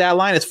his stat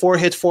line, it's 4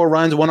 hits, 4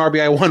 runs, 1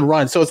 RBI, 1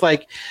 run. So it's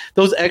like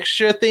those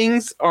extra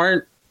things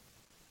aren't,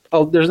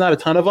 there's not a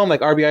ton of them, like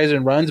RBIs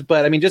and runs.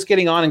 But I mean, just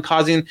getting on and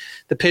causing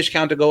the pitch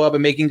count to go up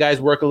and making guys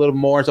work a little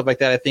more and stuff like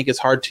that, I think is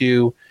hard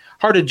to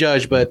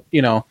judge. But,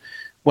 you know,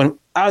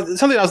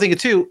 something I was thinking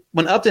too,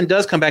 when Upton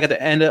does come back at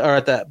the end or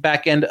at the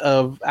back end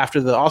of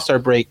after the All-Star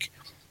break,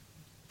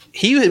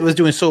 he was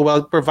doing so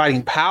well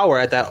providing power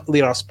at that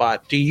leadoff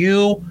spot. Do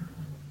you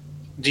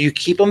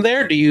keep him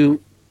there? Do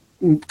you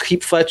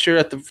keep Fletcher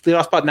at the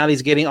leadoff spot now that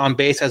he's getting on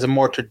base as a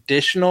more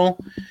traditional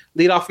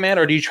leadoff man,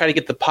 or do you try to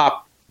get the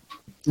pop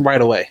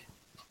right away?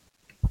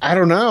 I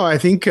don't know. I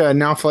think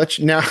now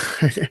Fletcher now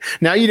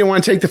you don't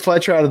want to take the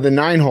Fletcher out of the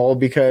 9-hole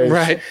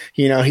because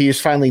you know he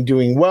is finally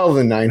doing well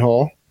in the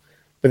 9-hole.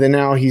 But then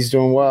now he's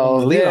doing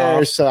well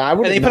there, so I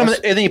would.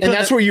 And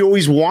that's where you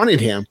always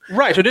wanted him,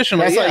 right?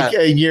 Traditionally, that's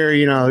like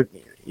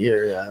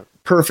your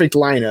perfect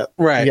lineup,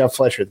 right? You have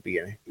Fletcher at the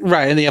beginning,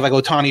 right? And then you have like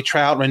Ohtani,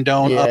 Trout,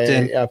 Rendon,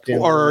 Upton,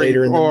 or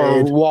later in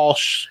the mid.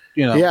 Walsh.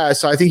 You know, yeah.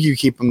 So I think you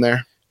keep him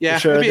there, yeah.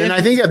 Sure. And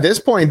I think at this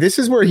point, this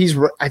is where he's.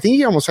 I think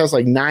he almost has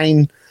like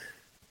 9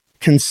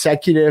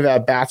 consecutive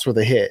at bats with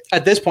a hit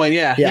at this point.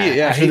 Yeah.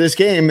 After this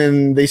game,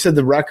 and they said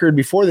the record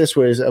before this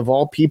was of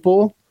all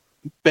people.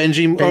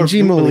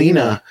 Benji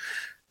Molina,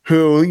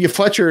 who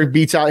Fletcher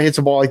beats out, hits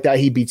a ball like that,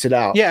 he beats it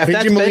out. Yeah, if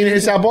Benji Molina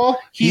hits that ball,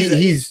 he's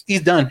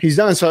done. He's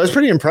done. So it's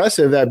pretty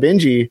impressive that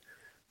Benji.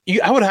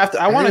 I would have to.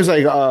 I want to.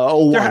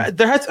 Like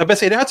there has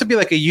to be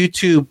like a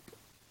YouTube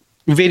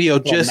video,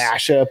 just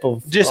mashup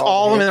of just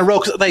all of them in a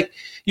row. Like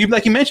you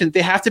mentioned,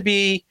 they have to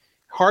be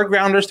hard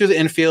grounders through the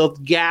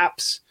infield,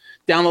 gaps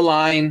down the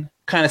line,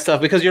 kind of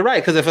stuff. Because you're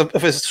right. Because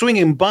if a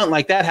swinging bunt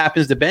like that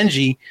happens to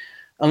Benji.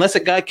 Unless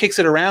a guy kicks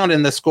it around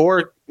and the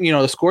score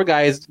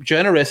guy is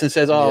generous and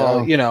says,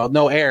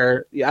 no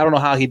error. I don't know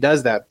how he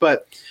does that.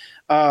 But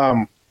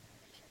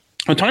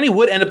Ohtani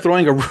would end up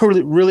throwing a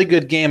really, really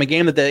good game, a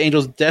game that the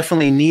Angels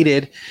definitely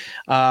needed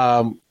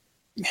for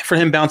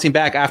him bouncing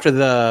back after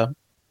the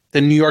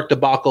New York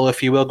debacle,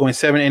 if you will, going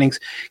 7 innings,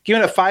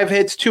 giving up 5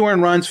 hits, 2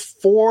 earned runs,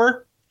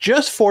 4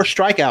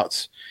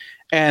 strikeouts.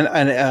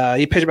 And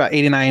he pitched about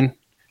 89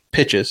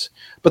 pitches.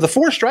 But the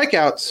 4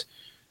 strikeouts,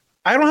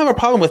 I don't have a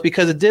problem with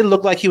because it did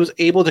look like he was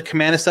able to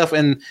command his stuff,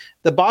 and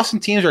the Boston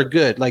teams are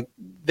good. Like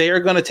they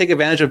are going to take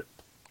advantage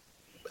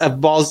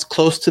of balls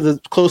close to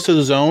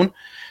the zone,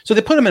 so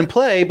they put him in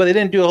play, but they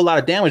didn't do a lot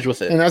of damage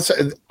with it. And that's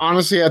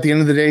honestly at the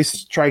end of the day,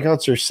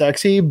 strikeouts are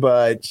sexy,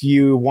 but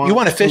you want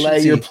efficiency. To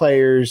let your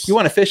players. You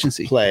want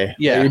efficiency play.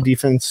 Yeah, let your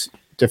defense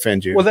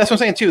defend you. Well, that's what I'm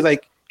saying too.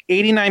 Like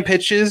 89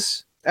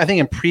 pitches, I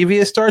think in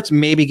previous starts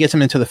maybe gets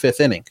him into the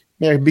 5th inning.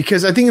 Yeah,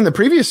 because I think in the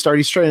previous start,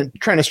 he's trying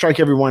to strike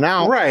everyone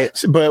out. Right.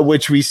 But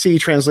which we see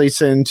translates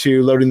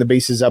into loading the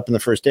bases up in the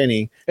 1st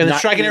inning. And then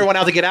striking everyone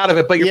out to get out of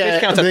it, but your pitch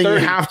counts at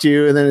 30. You have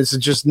to, and then it's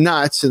just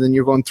nuts, and then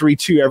you're going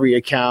 3-2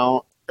 every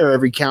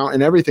count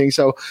and everything.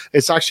 So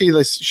it's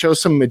actually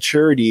shows some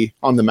maturity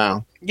on the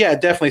mound. Yeah,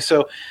 definitely.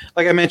 So,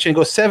 like I mentioned,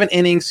 goes 7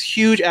 innings,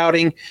 huge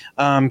outing,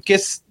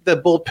 gets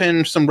the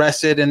bullpen some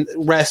rest, and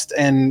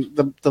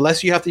the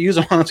less you have to use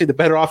them, honestly, the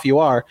better off you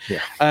are.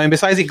 Yeah.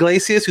 Besides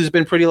Iglesias, who's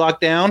been pretty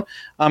locked down,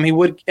 he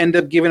would end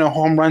up giving a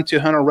home run to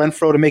Hunter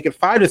Renfroe to make it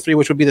 5-3,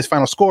 which would be this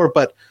final score.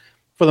 But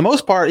for the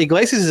most part,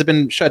 Iglesias has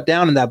been shut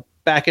down in that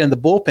back end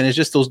of the bullpen. It's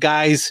just those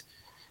guys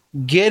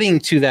getting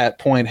to that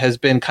point has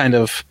been kind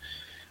of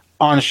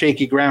on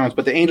shaky grounds.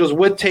 But the Angels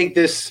would take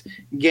this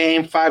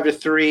game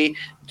 5-3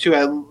 to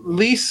at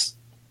least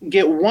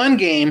get one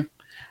game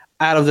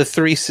out of the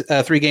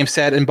three game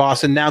set in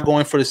Boston. Now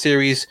going for the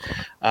series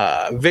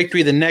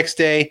victory the next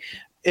day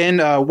in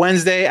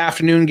Wednesday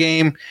afternoon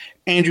game.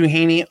 Andrew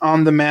Heaney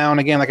on the mound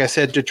again, like I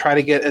said, to try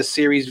to get a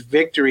series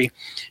victory.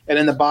 And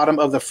in the bottom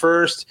of the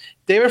 1st,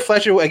 David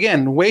Fletcher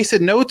again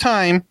wasted no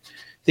time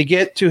to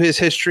get to his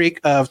hit streak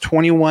of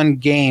 21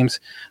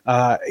 games.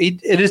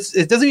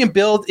 It doesn't even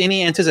build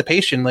any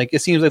anticipation. Like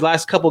it seems like the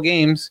last couple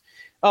games,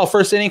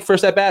 first inning,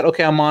 first at bat,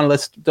 okay, I'm on.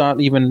 Let's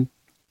don't even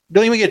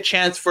get a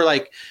chance for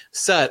like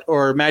Sut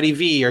or Matty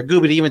V or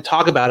Gooby to even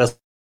talk about us.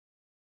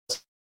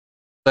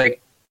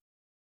 Like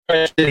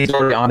he's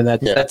already on, and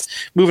that's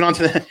moving on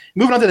to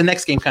the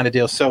next game kind of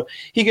deal. So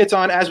he gets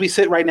on as we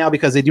sit right now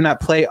because they do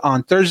not play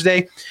on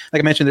Thursday.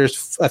 Like I mentioned,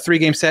 there's a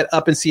 3-game set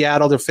up in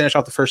Seattle. They'll finish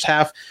off the first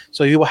half,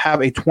 so he will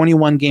have a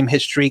 21-game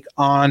hit streak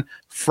on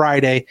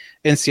Friday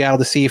in Seattle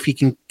to see if he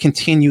can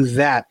continue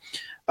that.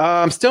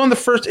 Still in the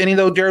 1st inning,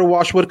 though, Jared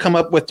Walsh would come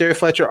up with Derek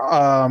Fletcher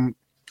on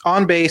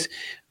base.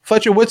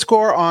 Fletcher would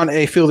score on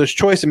a fielder's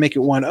choice and make it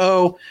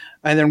 1-0.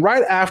 And then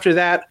right after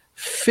that,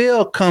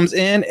 Phil comes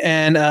in,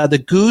 and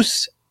the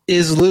goose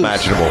is loose.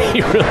 Imaginable.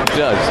 He really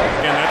does.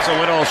 And that's a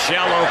little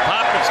shallow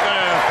pop. It's going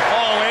to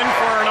fall in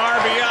for an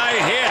RBI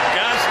hit.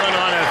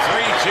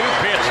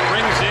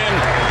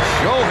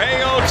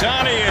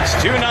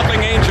 2-0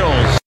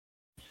 Angels.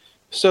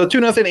 So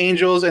 2-0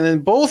 Angels, and then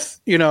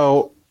both, you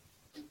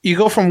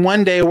go from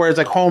one day where it's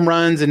like home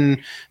runs and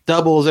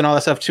doubles and all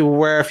that stuff to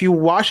where if you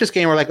watch this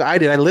game or like I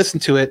did, I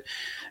listened to it.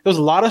 There was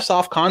a lot of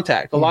soft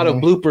contact, a lot of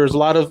bloopers, a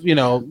lot of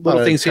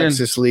little things here.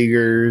 Texas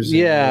leaguers,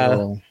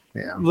 little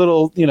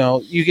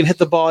you can hit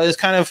the ball. It's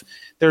kind of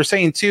they're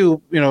saying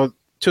too,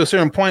 to a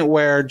certain point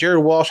where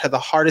Jared Walsh had the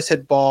hardest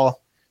hit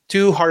ball,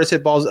 2 hardest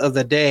hit balls of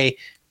the day,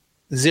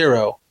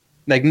 0.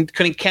 Like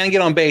can't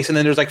get on base, and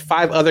then there's like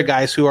 5 other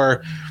guys who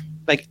are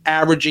like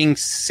averaging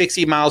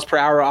 60 miles per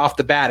hour off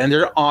the bat, and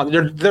they're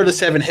the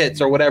 7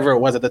 hits or whatever it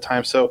was at the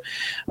time. So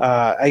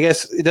I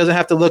guess it doesn't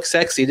have to look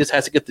sexy; it just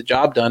has to get the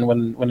job done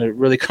when it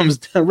really comes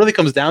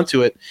down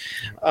to it.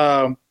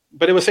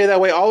 But it would stay that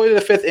way all the way to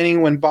the 5th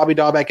inning when Bobby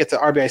Dahlbeck gets an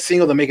RBI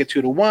single to make it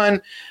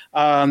 2-1.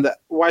 The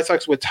White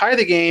Sox would tie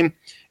the game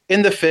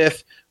in the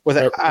 5th with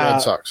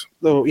Red Sox.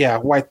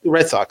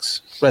 Red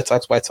Sox,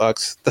 White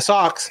Sox, the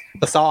Sox,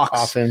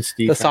 offense, defense.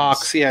 The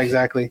Sox, yeah,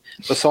 exactly,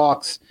 the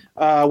Sox.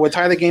 Would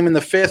tie the game in the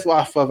 5th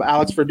off of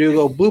Alex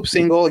Verdugo bloop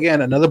single,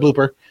 again another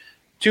blooper,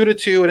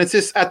 2-2, and it's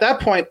just at that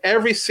point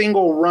every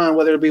single run,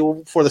 whether it be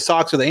for the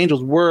Sox or the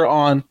Angels, were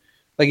on,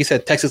 like you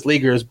said, Texas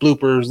leaguers,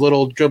 bloopers,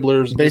 little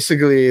dribblers,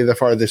 basically the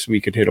farthest we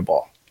could hit a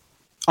ball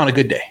on a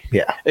good day.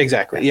 Yeah,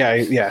 exactly.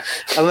 Yeah.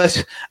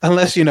 Unless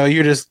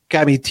you just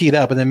got me teed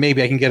up, and then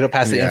maybe I can get it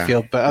past the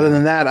infield. But other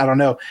than that, I don't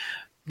know.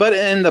 But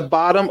in the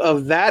bottom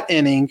of that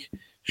inning,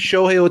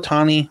 Shohei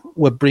Ohtani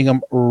would bring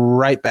him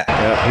right back.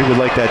 Yeah, he would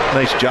like that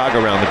nice jog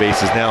around the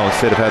bases now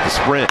instead of have to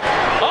sprint.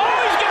 Oh,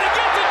 he's going to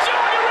get the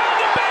jog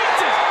around the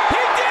bases. He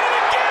did it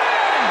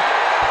again.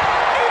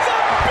 He's a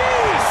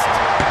beast.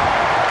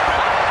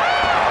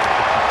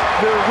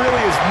 There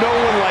really is no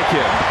one like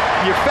him.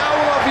 You foul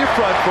it off your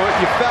front foot,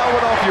 you foul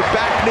it off your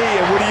back knee,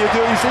 and what do?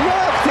 He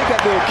loves to take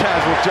that little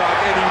casual jog,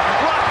 and he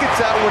rockets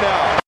that one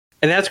out.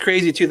 And that's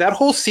crazy too. That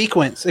whole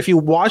sequence, if you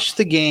watch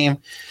the game,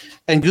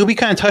 and Gooby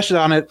kind of touched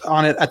on it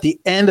at the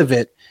end of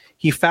it,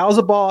 he fouls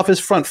the ball off his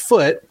front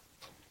foot,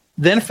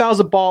 then fouls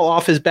the ball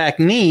off his back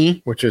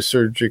knee, which is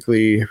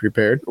surgically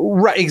repaired.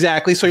 Right,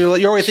 exactly. So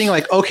you're already thinking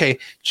like, okay,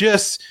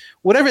 just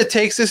whatever it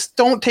takes, just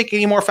don't take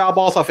any more foul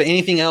balls off of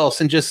anything else,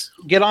 and just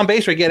get on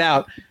base or get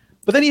out.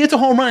 But then he hits a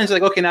home run. It's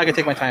like, okay, now I can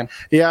take my time.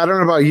 Yeah, I don't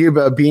know about you,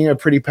 but being a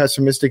pretty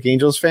pessimistic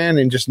Angels fan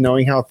and just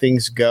knowing how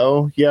things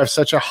go, you have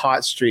such a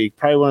hot streak.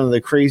 Probably one of the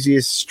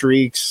craziest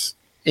streaks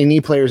any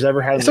player's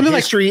ever had in the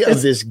history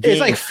of this game. It's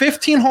like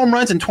 15 home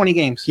runs in 20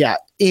 games. Yeah,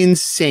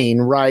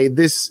 insane, right?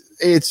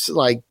 It's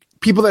like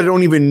people that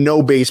don't even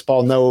know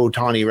baseball know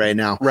Ohtani right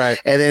now. Right.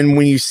 And then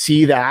when you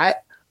see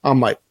that, I'm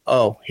like,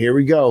 oh, here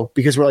we go.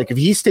 Because we're like, if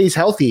he stays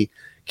healthy,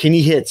 can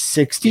he hit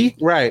 60?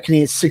 Right. Can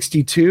he hit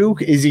 62?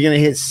 Is he going to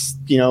hit,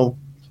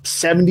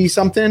 70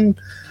 something?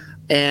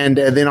 And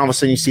then all of a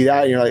sudden you see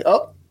that and you're like,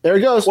 oh, there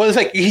he goes. Well, it's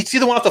like you see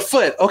the one off the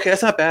foot. Okay,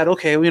 that's not bad.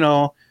 Okay,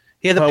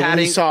 he had the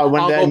padding. I'll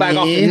go back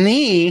off the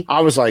knee.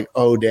 I was like,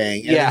 oh,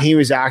 dang. And then he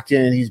was acting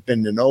and he's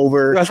bending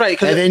over. That's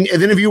right. And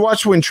then if you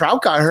watch when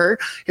Trout got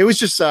hurt, it was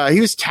just he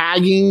was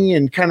tagging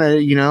and kind of,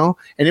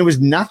 and it was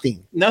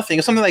nothing. Nothing.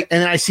 It's something like.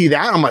 And then I see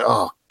that. I'm like,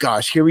 oh,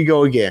 gosh, here we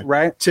go again.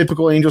 Right.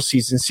 Typical Angel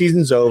season.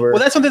 Season's over. Well,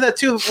 that's something that,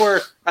 too,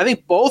 where I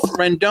think both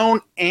Rendon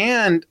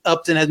and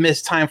Upton had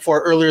missed time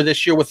for earlier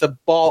this year with a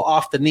ball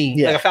off the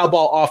knee, like a foul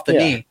ball off the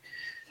knee.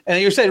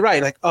 And you said,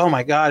 right, like, oh,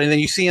 my God. And then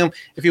you see him,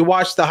 if you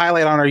watch the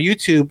highlight on our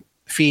YouTube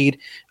feed,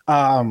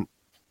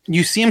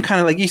 you see him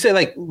kind of like you said,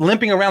 like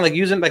limping around, like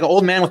using like an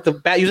old man with the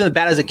bat, using the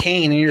bat as a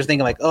cane, and you're just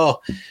thinking like,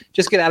 oh,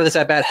 just get out of this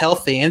at bat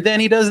healthy. And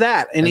then he does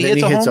that, and he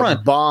hits a home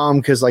run,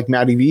 bomb, because like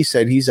Matty V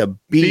said, he's a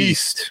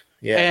beast.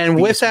 Yeah,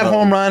 and with that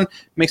home run,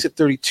 makes it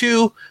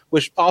 32,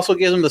 which also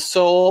gives him the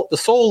sole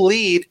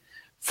lead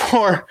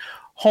for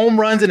home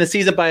runs in a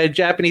season by a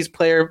Japanese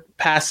player,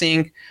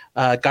 passing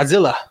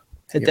Godzilla.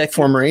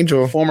 Former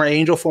Angel, former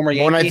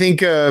Yankee. When I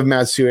think of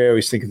Matsui, I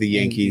always think of the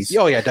Yankees.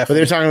 Oh yeah,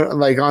 definitely. But they're talking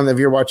like if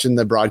you're watching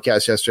the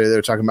broadcast yesterday,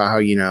 they're talking about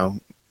how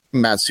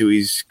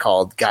Matsui's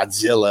called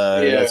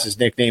Godzilla. Yeah. That's his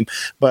nickname.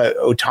 But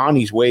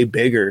Ohtani's way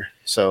bigger.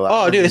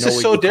 So dude, it's just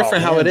so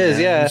different how it is.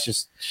 Man. Yeah, it's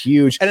just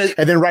huge. And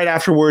then right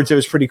afterwards, it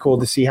was pretty cool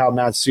to see how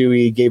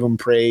Matsui gave him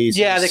praise.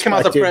 Yeah, they come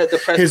out the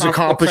press his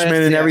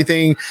accomplishment and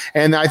everything.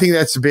 And I think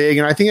that's big,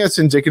 and I think that's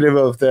indicative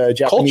of the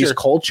Japanese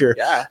culture.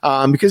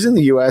 Yeah, because in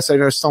the U.S., I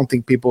just don't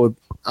think people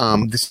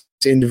this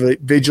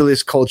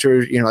individualist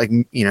culture,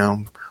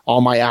 all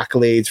my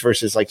accolades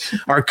versus like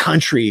our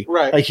country.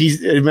 Right. Like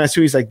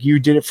Matsui's like, you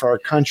did it for our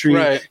country.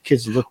 Right.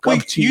 Kids look up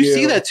to you. You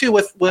see that too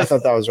with I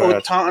thought that was right.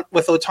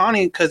 with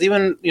Ohtani, because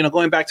even,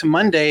 going back to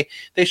Monday,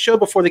 they showed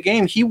before the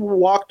game, he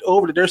walked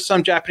over there's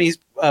some Japanese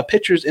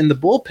pitchers in the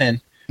bullpen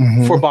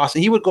for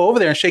Boston. He would go over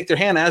there and shake their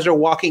hand as they're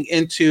walking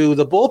into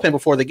the bullpen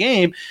before the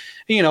game,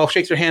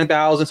 shakes their hand,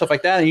 bows and stuff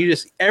like that. And you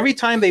just, every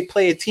time they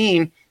play a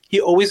team,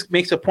 he always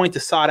makes a point to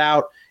sort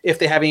out if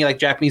they have any like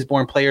Japanese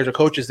born players or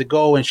coaches to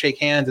go and shake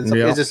hands and stuff.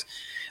 Yeah. It's just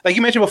like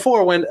you mentioned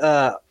before when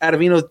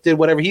Ottavino did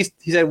whatever he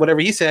said whatever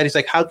he said. He's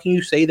like, how can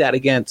you say that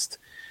against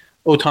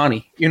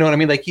Ohtani? You know what I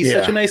mean? Like he's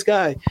such a nice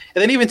guy. And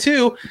then even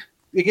too,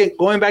 again,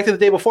 going back to the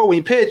day before when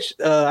he pitched,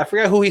 I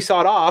forgot who he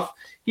sawed off.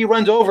 He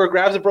runs over,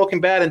 grabs a broken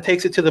bat, and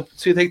takes it to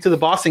the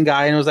Boston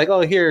guy, and it was like,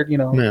 oh, here,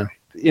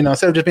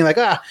 instead of just being like,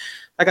 I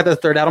got the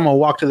third out, I'm gonna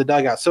walk to the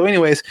dugout. So,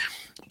 anyways,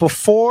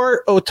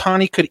 before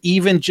Ohtani could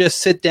even just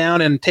sit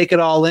down and take it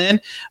all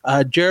in,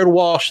 Jared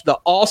Walsh, the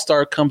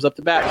All-Star, comes up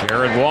to bat.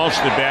 Jared Walsh,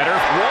 the batter.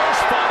 Walsh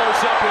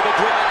follows up with a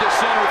drive to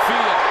center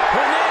field.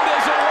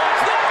 Hernandez will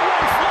watch that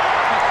one fly.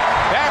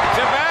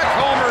 Back-to-back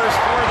homers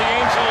for the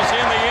Angels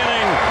in the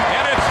inning,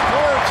 and it's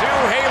 4-2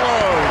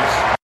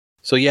 Halos.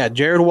 So, yeah,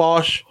 Jared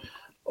Walsh,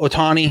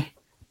 Ohtani,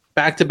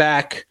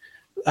 back-to-back.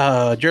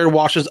 Jared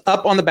Walsh is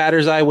up on the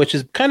batter's eye, which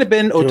has kind of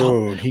been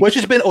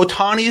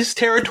Ohtani's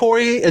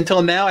territory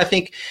until now. I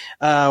think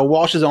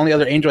Walsh is the only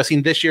other Angel I've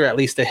seen this year, at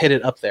least, to hit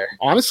it up there.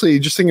 Honestly,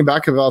 just thinking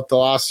back about the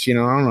last,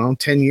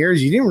 10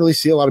 years, you didn't really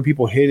see a lot of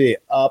people hit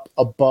it up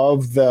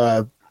above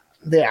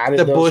they added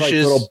those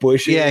bushes. Like little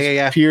bushes.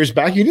 Yeah. A few years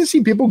back, you didn't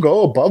see people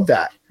go above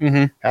that.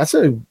 Mm-hmm.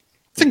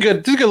 It's a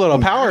good little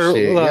power,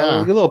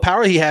 good little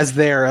power he has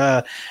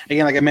there.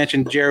 Again, like I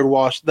mentioned, Jared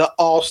Walsh, the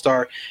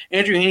All-Star.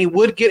 Andrew Heaney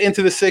would get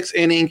into the sixth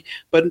inning,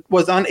 but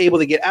was unable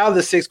to get out of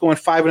the sixth, going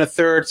 5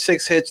 1/3,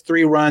 6 hits,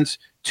 3 runs,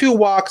 2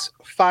 walks,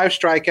 5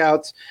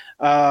 strikeouts.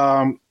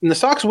 And the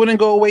Sox wouldn't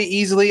go away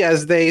easily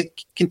as they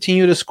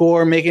continue to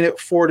score, making it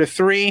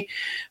 4-3.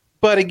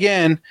 But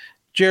again,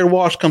 Jared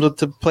Walsh comes up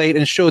to the plate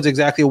and shows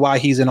exactly why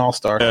he's an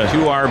All-Star. 2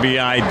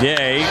 RBI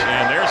day,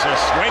 and there's a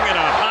swing and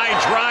a high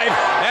drive.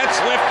 That's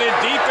lifted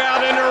deep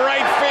out into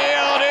right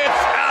field.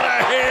 It's out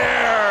of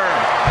here.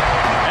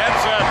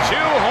 That's a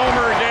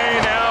 2-homer day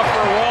now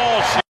for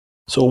Walsh.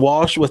 So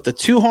Walsh with the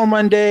 2-home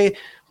run day,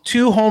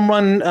 2-home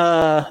run,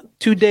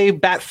 2-day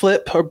bat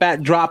flip or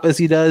bat drop as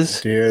he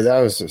does. Dude, that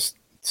was just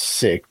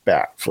sick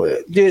bat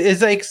flip. Dude,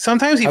 it's like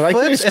sometimes he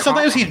flips and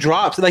sometimes he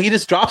drops. Like he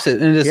just drops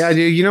it and just. Yeah,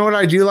 dude. You know what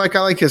I do like?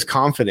 I like his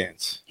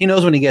confidence. He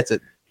knows when he gets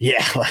it.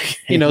 Yeah, like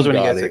he knows when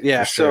he gets it.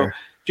 Yeah. So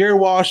Jared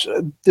Walsh,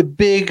 the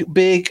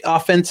big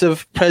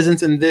offensive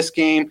presence in this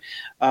game.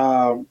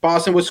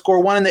 Boston would score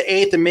 1 in the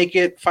 8th and make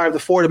it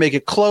 5-4 to make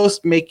it close.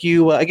 Make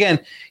you again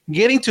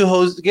getting to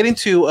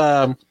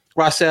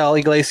Raisel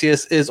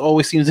Iglesias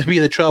always seems to be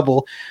the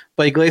trouble,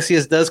 but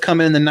Iglesias does come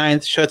in the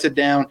 9th, shuts it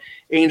down.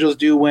 Angels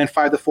do win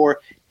 5-4,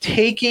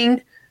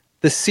 taking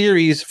the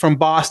series from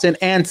Boston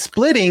and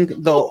splitting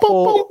the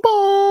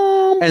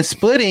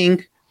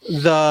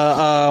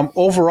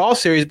overall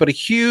series, but a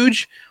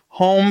huge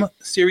home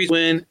series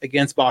win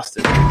against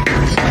Boston.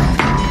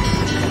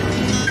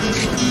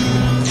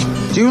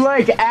 Do you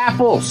like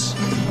apples?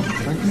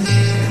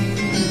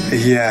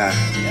 Yeah.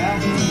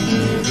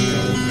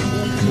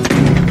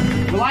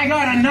 Well, I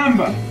got a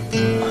number.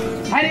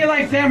 How do you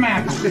like them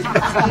apples?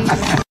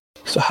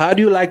 So how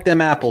do you like them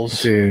apples?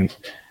 Dude.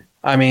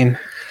 I mean,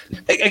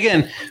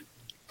 again,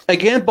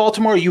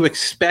 Baltimore, you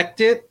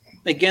expect it.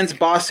 Against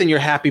Boston, you're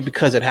happy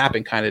because it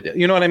happened, kind of.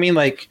 You know what I mean?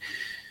 Like,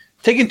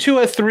 taking 2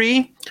 of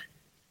 3,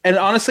 and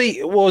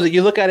honestly, what was it?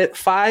 You look at it,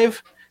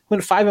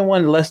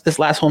 5-1 this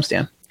last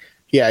homestand.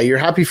 Yeah, you're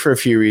happy for a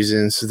few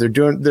reasons. They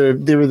were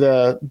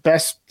the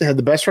best. They had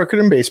the best record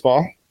in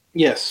baseball.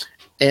 Yes.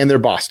 And they're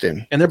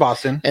Boston. And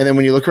then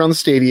when you look around the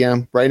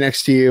stadium, right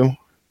next to you,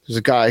 there's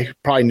a guy who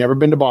probably never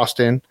been to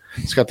Boston.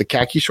 He's got the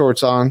khaki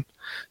shorts on.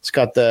 It's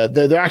got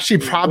they're actually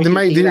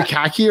probably they're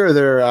khaki or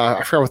they're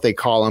I forgot what they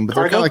call them, but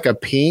they're kind of like a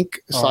pink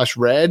 /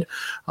 red.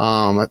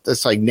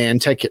 It's like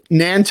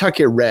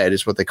Nantucket red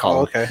is what they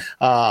call them. Okay.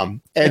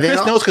 And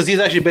Chris knows because he's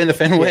actually been to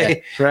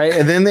Fenway, right?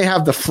 And then they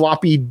have the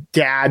floppy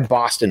dad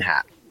Boston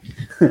hat,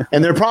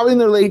 and they're probably in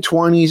their late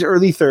 20s,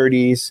 early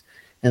 30s.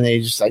 And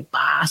they just like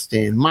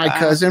Boston, my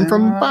cousin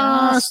from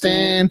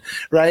Boston,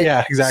 right?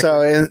 Yeah, exactly.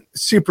 So and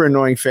super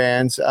annoying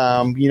fans.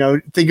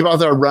 Think about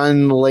the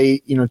run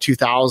late,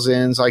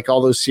 2000s, like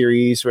all those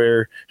series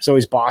where it's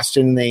always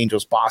Boston the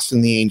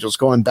Angels,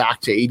 going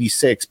back to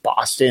 86,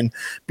 Boston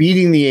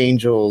beating the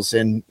Angels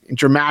in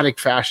dramatic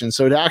fashion.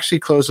 So to actually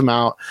close them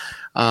out,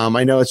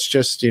 I know it's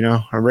just,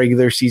 a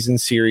regular season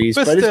series,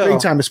 but it's big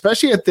time,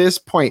 especially at this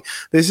point.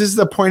 This is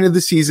the point of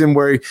the season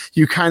where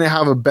you kind of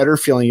have a better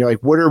feeling. You're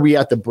like, what are we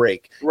at the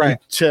break? Right.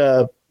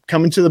 To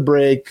come into the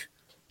break.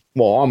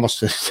 Well, almost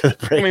to the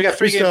break. I mean, we got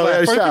 3 games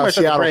left.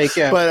 Seattle. Break,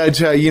 yeah. But,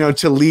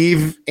 to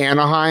leave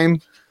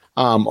Anaheim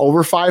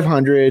over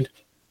 500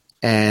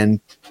 and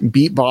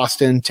beat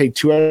Boston, take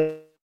 2 out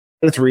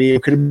of 3.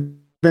 It could have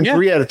been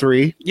 3 out of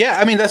 3. Yeah,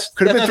 I mean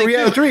could have been 3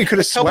 out of 3. Could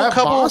have swept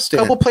Boston.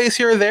 Couple plays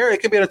here or there.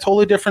 It could be a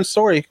totally different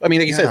story. I mean,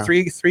 like you said,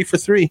 3 for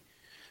 3.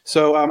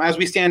 So as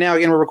we stand now,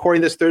 again, we're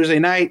recording this Thursday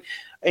night.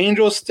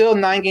 Angels still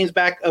 9 games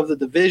back of the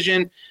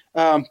division,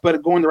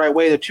 but going the right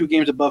way. They're 2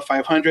 games above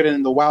 500, and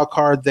in the wild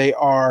card, they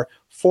are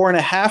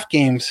 4.5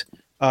 games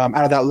out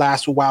of that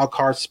last wild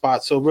card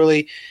spot. So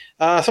really,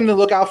 something to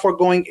look out for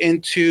going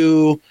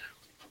into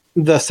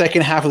the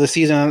second half of the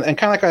season. And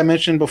kind of like I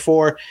mentioned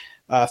before.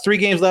 3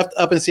 games left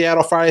up in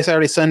Seattle, Friday,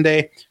 Saturday,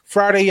 Sunday.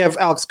 Friday, you have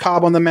Alex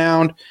Cobb on the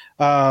mound.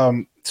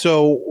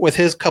 So with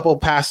his couple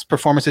past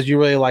performances, you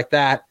really like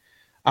that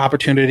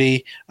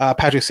opportunity.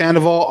 Patrick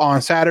Sandoval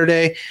on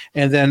Saturday,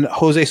 and then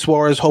Jose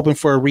Suarez hoping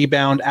for a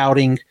rebound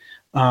outing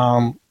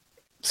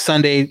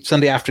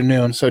Sunday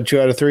afternoon. So 2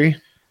 out of 3.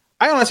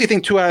 I honestly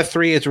think 2 out of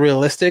 3 is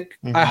realistic.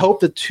 I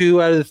hope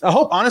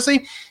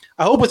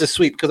I hope it's a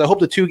sweep because I hope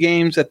the 2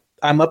 games that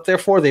I'm up there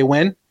for, they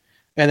win.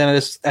 And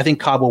then I think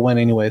Cobb will win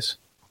anyways.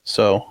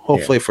 So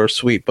hopefully for a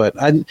sweep, but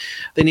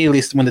they need at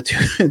least win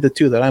the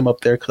two that I'm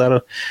up there because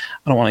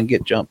I don't want to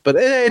get jumped. But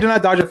hey, they're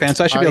not Dodger fans,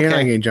 so I should be okay. You're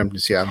not getting jumped in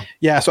Seattle.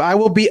 Yeah, so I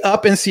will be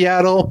up in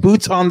Seattle,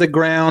 boots on the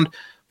ground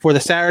for the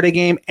Saturday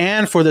game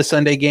and for the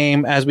Sunday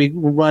game as we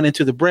run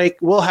into the break.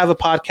 We'll have a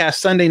podcast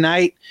Sunday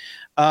night.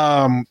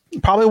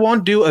 Probably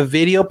won't do a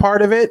video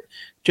part of it.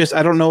 Just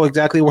I don't know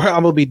exactly where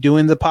I'm going to be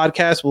doing the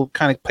podcast. We'll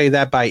kind of play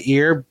that by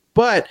ear,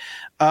 but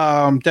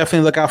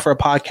definitely look out for a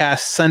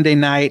podcast Sunday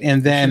night,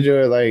 and then do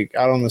it like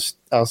out on the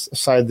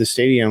outside the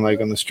stadium, like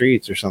on the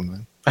streets or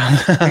something.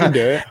 I can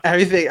do it.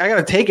 Everything. I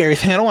gotta take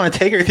everything. I don't want to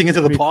take everything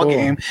into the ball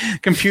game,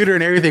 computer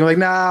and everything. Like,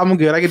 nah, I'm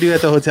good. I can do that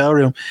at the hotel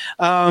room.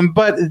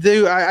 But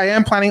I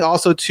am planning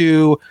also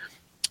to,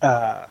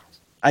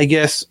 I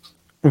guess,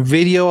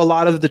 video a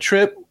lot of the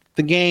trip,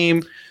 the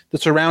game, the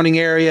surrounding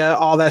area,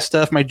 all that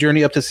stuff, my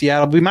journey up to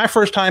Seattle. It'll be my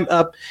first time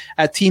up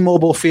at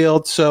T-Mobile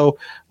Field, so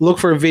look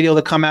for a video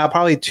to come out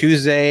probably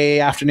Tuesday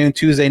afternoon,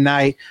 Tuesday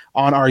night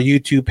on our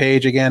YouTube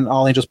page. Again,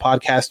 All Angels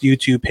Podcast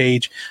YouTube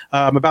page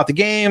about the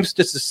games,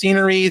 just the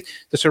scenery,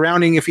 the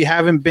surrounding. If you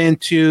haven't been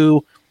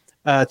to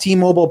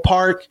T-Mobile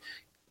Park,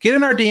 get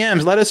in our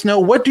DMs. Let us know,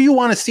 what do you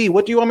want to see?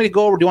 What do you want me to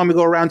go over? Do you want me to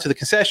go around to the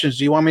concessions?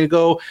 Do you want me to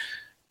go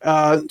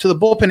to the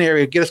bullpen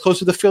area, get as close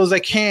to the field as I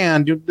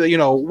can?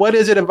 What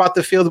is it about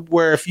the field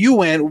where if you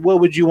went, what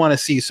would you want to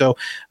see? So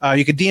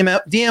you could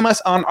DM us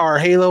on our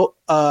Halo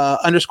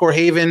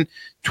 _Haven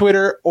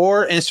Twitter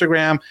or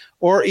Instagram,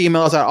 or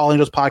email us at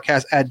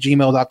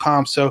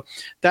allangelspodcast@gmail.com. So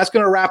that's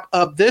going to wrap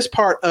up this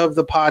part of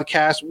the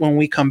podcast. When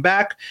we come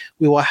back,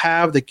 we will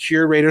have the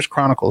Curators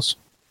Chronicles.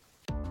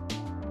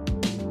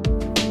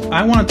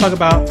 I want to talk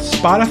about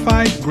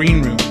Spotify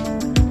Green Room.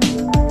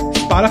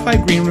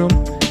 Spotify Green Room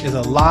is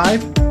a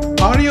live,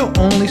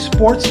 audio-only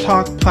sports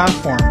talk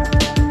platform,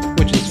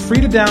 which is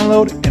free to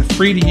download and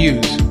free to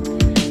use.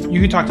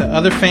 You can talk to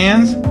other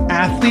fans,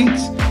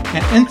 athletes,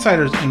 and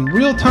insiders in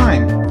real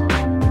time.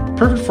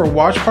 Perfect for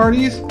watch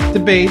parties,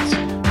 debates,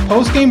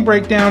 post-game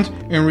breakdowns,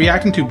 and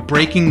reacting to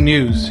breaking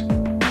news.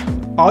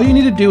 All you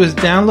need to do is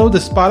download the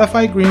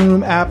Spotify Green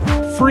Room app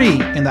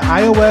free in the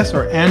iOS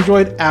or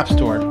Android App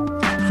Store.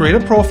 Create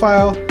a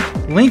profile,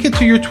 link it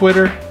to your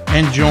Twitter,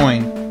 and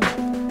join.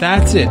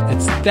 That's it.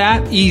 It's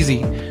that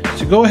easy.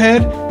 So go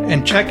ahead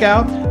and check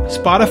out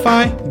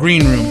Spotify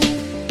Green Room.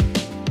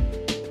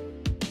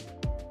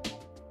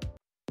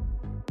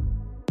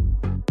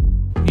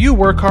 You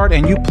work hard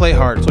and you play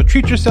hard, so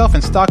treat yourself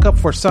and stock up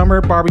for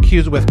summer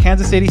barbecues with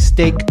Kansas City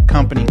Steak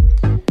Company.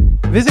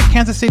 Visit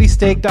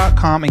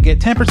kansascitysteak.com and get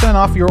 10%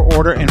 off your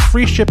order and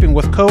free shipping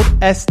with code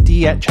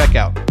SD at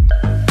checkout.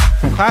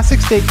 From classic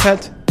steak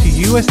cuts to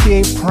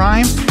USDA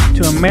Prime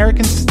to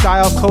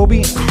American-style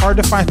Kobe,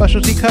 hard-to-find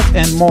specialty cuts,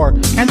 and more,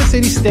 Kansas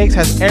City Steaks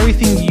has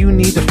everything you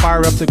need to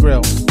fire up the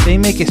grill. They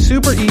make it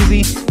super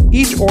easy.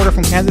 Each order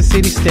from Kansas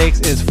City Steaks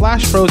is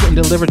flash frozen and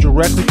delivered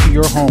directly to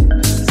your home.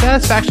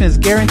 Satisfaction is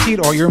guaranteed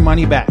or your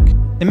money back.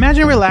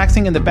 Imagine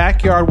relaxing in the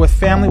backyard with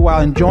family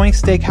while enjoying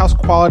steakhouse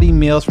quality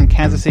meals from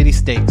Kansas City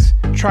Steaks.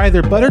 Try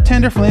their butter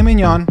tender filet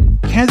mignon,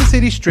 Kansas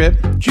City strip,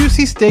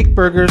 juicy steak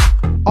burgers,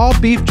 all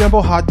beef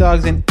jumbo hot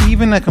dogs, and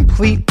even a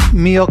complete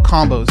meal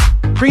combos.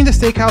 Bring the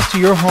steakhouse to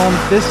your home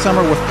this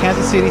summer with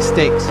Kansas City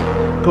Steaks.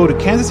 Go to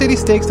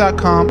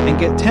kansascitysteaks.com and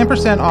get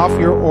 10% off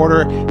your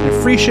order and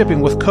free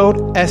shipping with code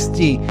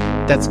SD.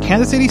 That's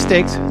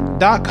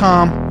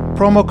kansascitysteaks.com,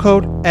 promo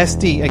code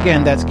SD.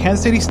 Again, that's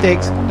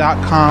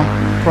kansascitysteaks.com,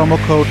 promo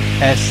code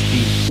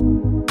SD.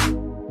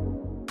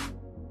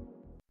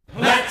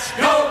 Let's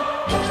go!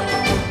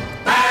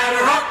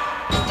 Batter up!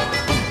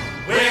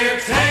 We're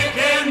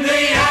taking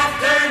the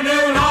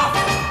afternoon off.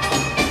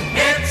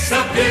 It's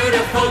a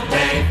beautiful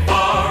day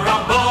for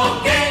a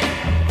ball game.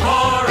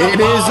 It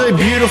is a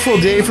beautiful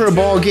day for a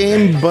ball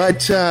game,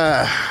 but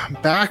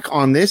back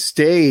on this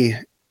day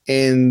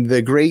in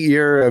the great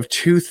year of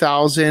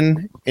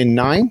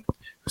 2009,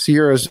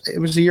 it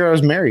was the year I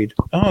was married.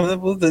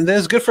 Oh,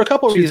 that's good for a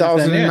couple of reasons.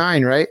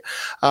 2009, right?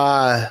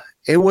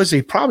 It was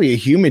probably a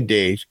humid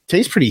day.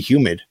 Today's pretty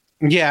humid.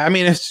 Yeah, I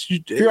mean,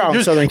 you're out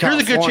in Southern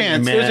California, there's a good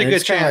chance. Man. There's a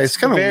good chance. It's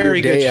kind of a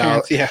very weird day good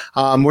chance. out.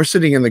 Yeah. We're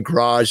sitting in the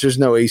garage. There's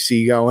no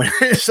AC going.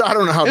 So I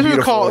don't know how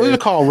beautiful it was a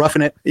call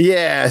roughing it.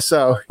 Yeah,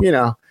 so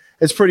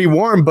it's pretty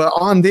warm. But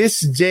on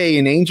this day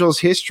in Angels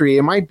history,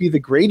 it might be the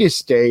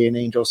greatest day in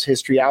Angels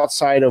history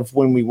outside of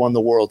when we won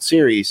the World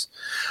Series.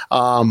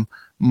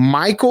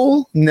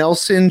 Michael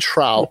Nelson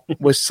Trout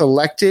was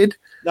selected.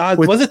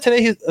 Was it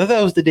today? I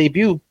thought it was the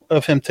debut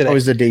of him today. Oh, it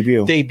was the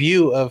debut.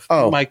 Debut of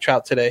Mike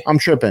Trout today. I'm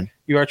tripping.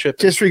 You are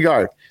tripping.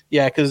 Disregard.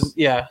 Yeah, because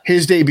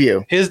his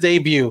debut.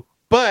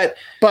 But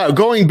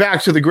going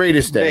back to the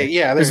greatest day,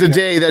 is the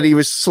day that he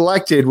was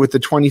selected with the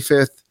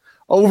 25th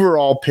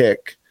overall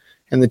pick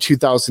in the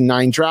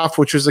 2009 draft,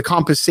 which was a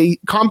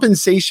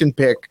compensation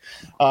pick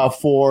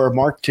for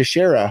Mark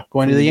Teixeira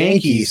going to the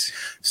Yankees.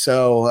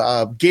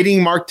 So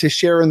getting Mark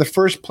Teixeira in the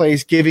first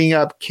place, giving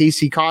up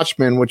Casey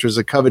Kochman, which was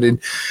a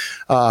coveted,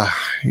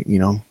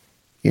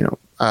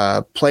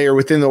 player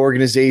within the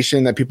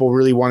organization that people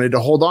really wanted to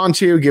hold on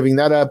to, giving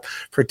that up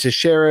for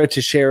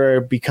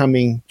Teixeira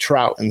becoming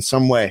Trout in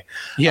some way.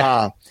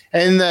 Yeah.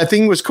 And the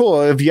thing was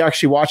cool. If you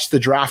actually watched the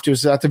draft, it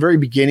was at the very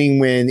beginning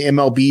when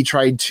MLB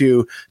tried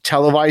to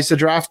televise the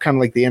draft, kind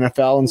of like the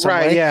NFL in some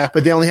way. Yeah.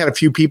 But they only had a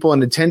few people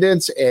in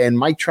attendance, and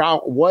Mike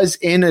Trout was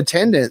in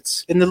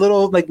attendance. In the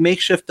little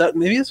makeshift,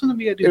 maybe this one would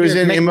be a It was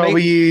in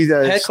MLB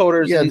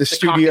headquarters. Yeah, the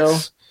studio.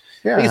 Secaucus.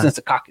 Yeah. I think it's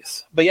in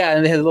Secaucus. But yeah,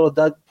 and they had a little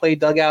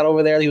dugout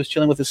over there. He was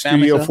chilling with his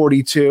family. Studio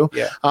 42.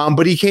 Yeah.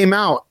 But he came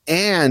out.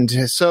 And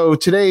so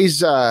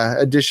today's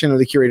edition of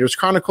the Curators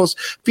Chronicles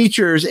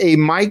features a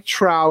Mike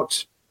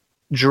Trout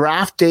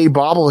draft day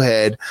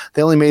bobblehead.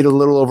 They only made a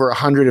little over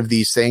 100 of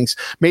these things,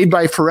 made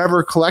by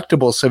Forever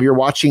Collectibles. So if you're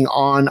watching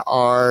on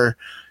our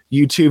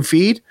YouTube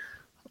feed,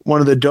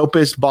 one of the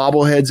dopest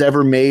bobbleheads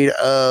ever made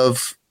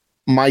of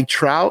Mike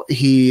Trout.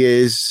 He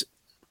is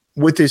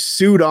with his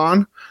suit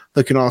on,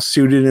 looking all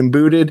suited and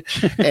booted,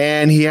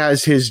 and he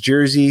has his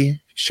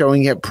jersey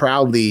showing it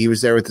proudly. He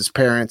was there with his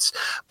parents,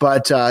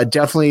 but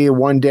definitely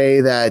one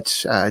day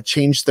that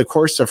changed the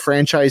course of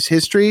franchise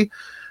history.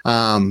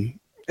 And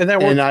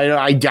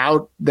I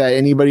doubt that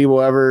anybody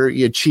will ever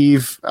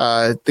achieve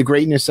the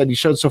greatness that he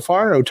showed so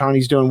far.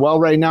 Ohtani's doing well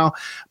right now,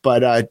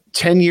 but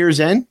 10 years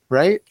in,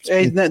 right?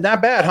 Hey,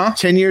 not bad, huh?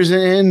 10 years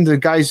in, the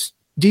guy's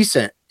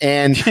decent.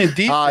 And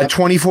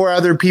 24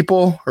 other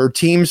people or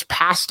teams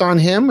passed on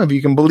him, if you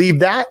can believe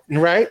that.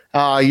 Right.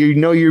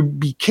 You'd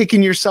be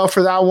kicking yourself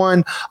for that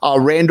one.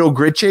 Randall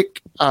Grichuk,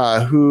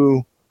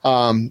 who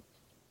the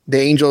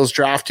Angels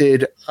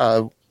drafted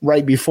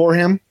right before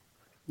him.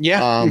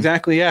 Yeah,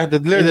 exactly. Yeah,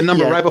 they're the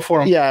number right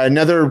before him. Yeah,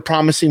 another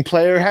promising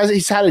player.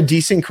 He's had a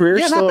decent career.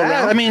 Yeah, still not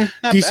bad. Around. I mean,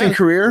 decent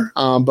career.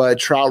 But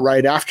Trout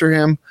right after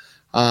him.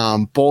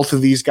 Both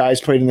of these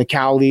guys played in the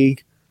Cal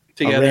League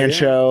together,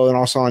 Rancho, and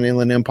also on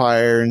Inland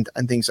Empire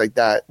and things like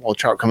that. Well,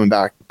 Trout coming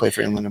back to play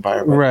for Inland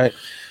Empire, right?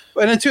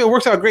 And then too, it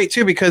works out great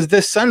too because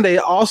this Sunday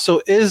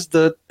also is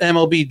the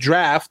MLB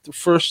draft.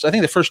 I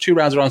think the first 2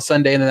 rounds are on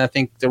Sunday, and then I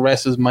think the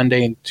rest is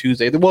Monday and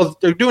Tuesday. Well,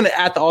 they're doing it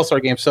at the All-Star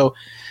game, so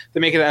they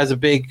make it as a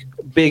big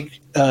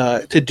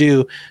to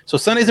do. So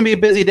Sunday's gonna be a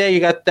busy day. You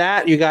got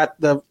that. You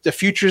got the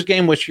futures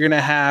game, which you're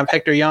gonna have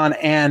Hector Yan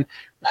and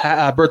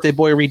birthday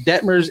boy Reed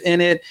Detmers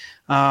in it.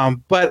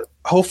 But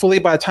hopefully,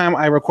 by the time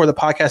I record the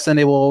podcast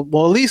Sunday, we'll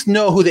at least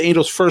know who the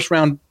Angels' first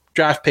round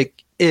draft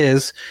pick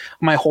is.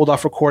 I might hold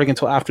off recording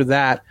until after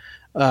that.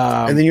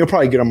 And then you'll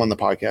probably get them on the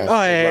podcast.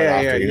 Oh,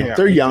 yeah.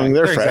 They're young.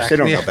 They're fresh. They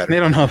don't know better. They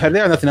don't know better. They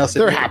have nothing else to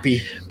do. They're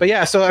happy. But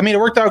yeah, so, I mean, it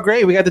worked out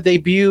great. We got the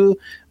debut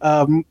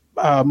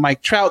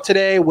Mike Trout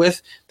today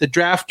with the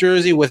draft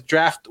jersey, with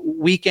draft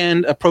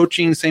weekend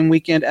approaching, same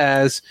weekend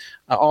as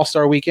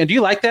All-Star weekend. Do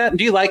you like that?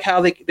 Do you like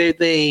how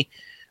they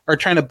are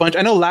trying to bunch?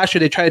 I know last year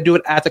they tried to do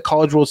it at the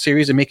College World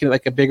Series and make it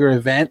like a bigger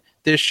event.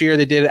 This year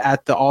they did it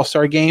at the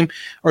All-Star game.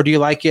 Or do you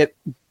like it?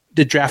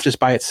 The draft is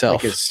by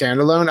itself. Like it's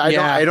standalone.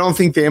 I don't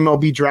think the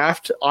MLB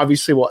draft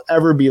obviously will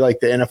ever be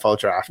like the NFL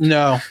draft.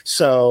 No.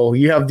 So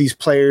you have these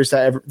players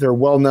that they're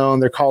well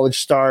known, they're college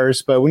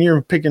stars, but when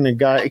you're picking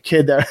a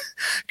kid that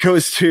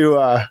goes to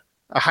a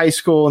high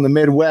school in the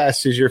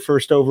Midwest as your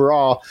first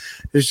overall,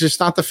 there's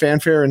just not the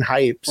fanfare and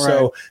hype. Right.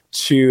 So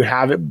to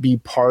have it be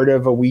part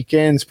of a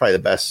weekend is probably the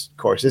best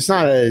course. It's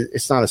not a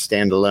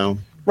standalone.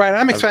 Right.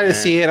 I'm excited to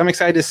see it. I'm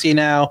excited to see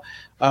now.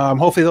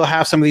 Hopefully they'll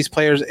have some of these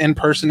players in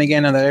person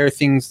again and that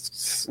everything's,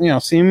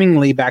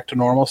 seemingly back to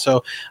normal.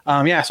 So,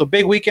 so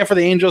big weekend for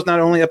the Angels, not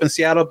only up in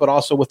Seattle, but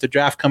also with the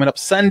draft coming up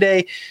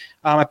Sunday.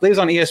 I believe it's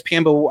on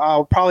ESPN, but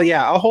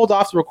I'll hold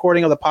off the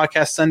recording of the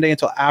podcast Sunday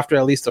until after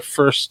at least the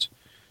first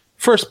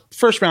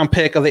round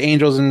pick of the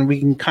Angels. And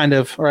we can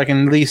I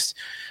can at least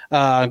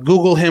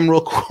Google him real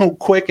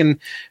quick and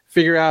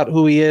figure out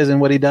who he is and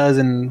what he does.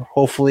 And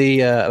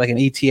hopefully like an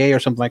ETA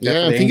or something like that.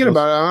 Yeah, I'm thinking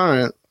about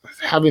it.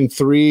 Having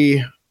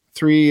three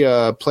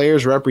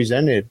players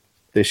represented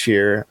this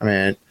year. I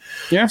mean,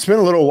 it's been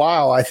a little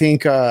while. I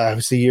think it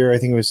was the year. I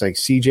think it was like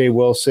CJ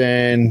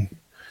Wilson,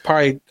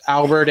 probably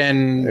Albert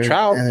and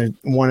Trout, and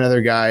one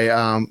other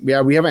guy.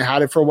 We haven't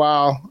had it for a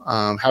while.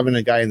 Having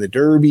a guy in the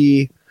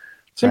Derby.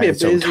 It's gonna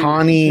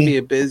be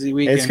a busy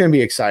weekend. It's gonna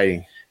be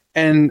exciting.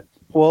 And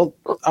I'll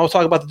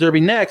talk about the Derby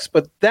next,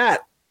 but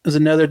that is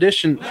another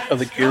edition of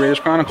the Curators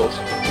Chronicles.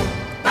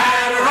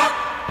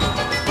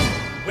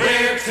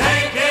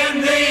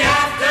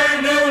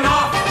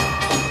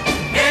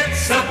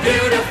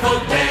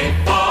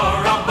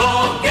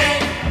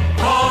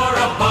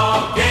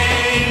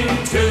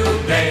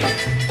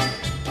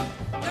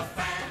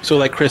 So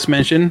like Chris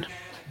mentioned,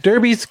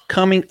 Derby's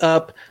coming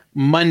up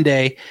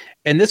Monday,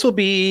 and this will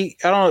be,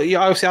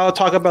 obviously I'll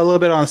talk about a little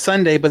bit on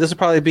Sunday, but this will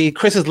probably be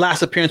Chris's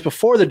last appearance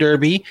before the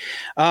Derby.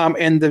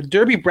 And the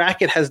Derby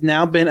bracket has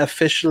now been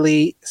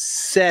officially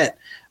set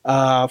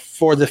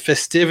for the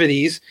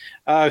festivities.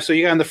 So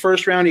you got in the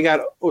first round, you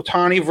got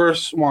Ohtani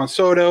versus Juan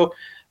Soto,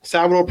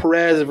 Salvador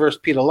Perez versus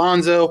Pete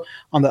Alonso.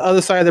 On the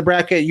other side of the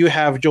bracket, you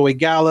have Joey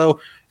Gallo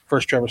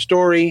versus Trevor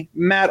Story,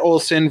 Matt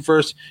Olson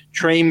versus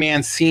Trey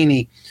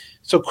Mancini.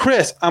 So,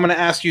 Chris, I'm going to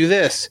ask you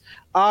this.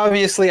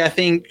 Obviously, I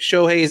think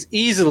Shohei is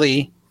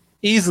easily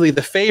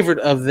the favorite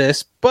of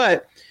this,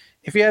 but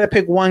if you had to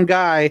pick one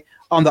guy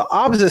on the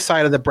opposite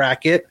side of the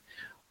bracket,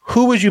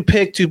 who would you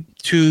pick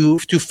to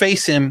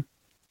face him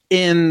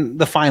in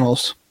the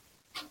finals?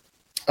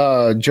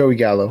 Joey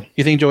Gallo.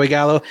 You think Joey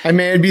Gallo? I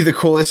mean, it'd be the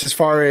coolest as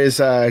far as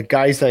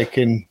guys that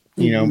can,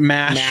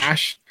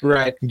 mash.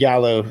 Right.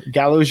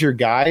 Gallo's your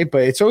guy,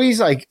 but it's always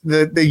like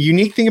the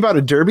unique thing about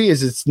a derby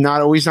is it's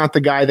not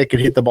the guy that could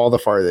hit the ball the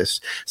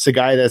farthest. It's the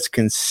guy that's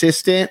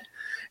consistent.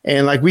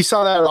 And like we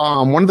saw that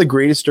one of the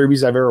greatest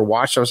derbies I've ever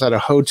watched. I was at a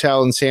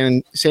hotel in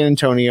San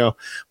Antonio,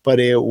 but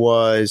it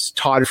was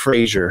Todd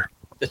Frazier.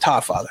 The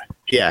Todd father.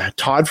 Yeah,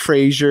 Todd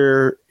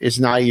Frazier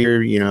is not your,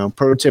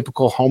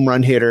 prototypical home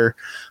run hitter,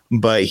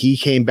 but he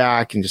came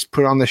back and just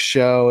put on the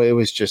show. It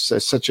was just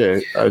such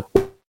a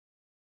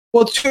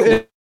well,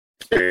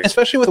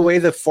 especially with the way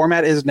the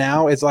format is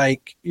now, it's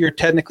like you're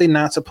technically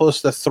not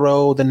supposed to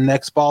throw the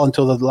next ball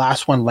until the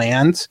last one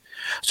lands.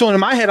 So in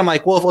my head, I'm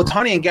like, well, if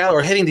Ohtani and Gallo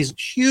are hitting these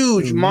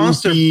huge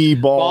monster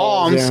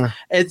bombs,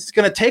 it's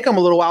going to take them a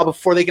little while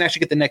before they can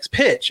actually get the next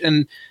pitch.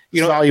 And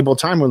it's valuable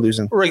time we're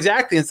losing.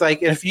 Exactly. It's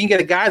like if you can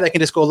get a guy that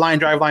can just go line,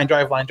 drive,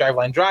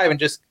 and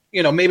just,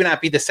 maybe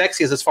not be the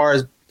sexiest as far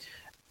as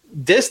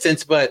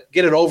distance, but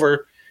get it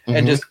over.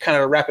 And just kind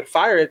of rapid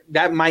fire it,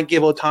 that might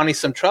give Ohtani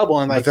some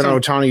trouble. And like, but then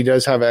Ohtani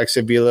does have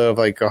exit velo of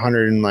like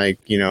 100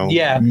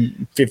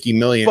 and 50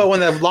 million. But when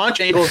the launch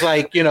angle is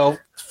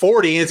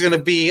 40, it's going to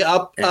be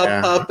up,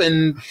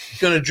 and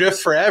going to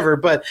drift forever.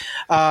 But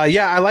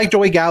I like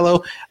Joey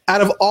Gallo. Out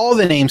of all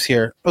the names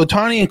here,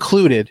 Ohtani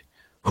included,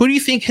 who do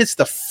you think hits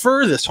the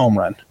furthest home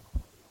run?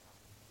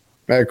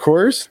 At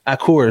Coors?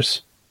 At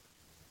Coors.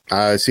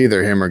 It's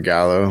either him or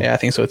Gallo. Yeah, I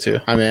think so too.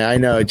 I mean, I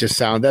know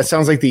that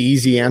sounds like the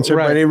easy answer,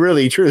 but it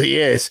really truly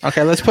is.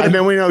 Okay, let's put.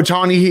 We know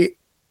Ohtani hit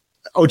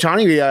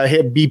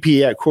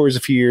BP at Coors a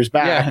few years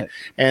back,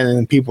 and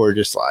then people were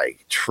just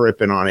like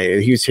tripping on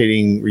it. He was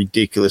hitting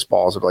ridiculous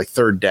balls of like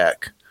third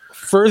deck.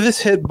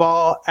 Furthest hit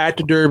ball at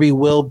the Derby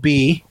will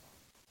be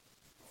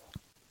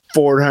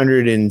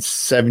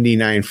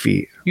 479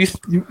 feet. You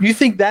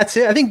think that's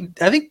it? I think.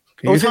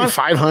 You think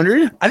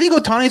 500? I think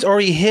Ohtani's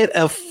already hit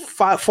a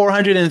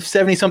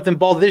 470 something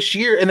ball this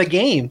year in the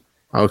game.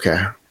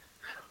 Okay.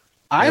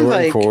 I'm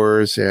like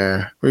Coors,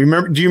 yeah. Do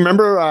you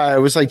remember it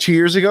was like 2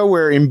 years ago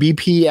where in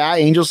BP at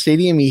Angel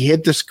Stadium he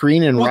hit the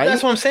screen and right?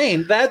 That's what I'm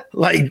saying.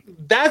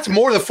 That's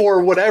more than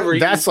four whatever.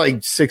 That's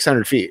like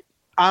 600 feet.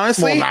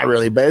 Honestly, well, not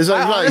really, but it's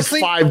like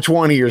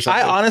 520 or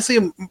something. I honestly,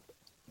 and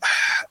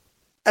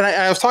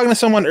I was talking to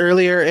someone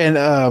earlier, and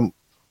I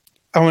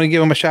want to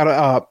give him a shout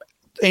out.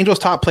 Angels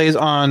Top plays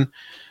on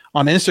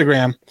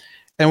Instagram,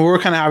 and we were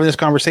kind of having this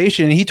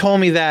conversation, and he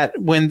told me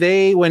that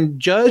when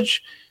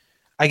Judge,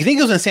 I think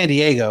it was in San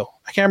Diego,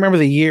 I can't remember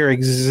the year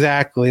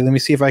exactly, let me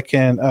see if I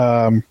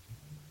can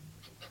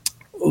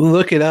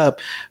look it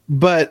up,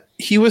 but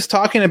he was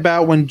talking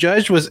about when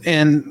Judge was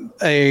in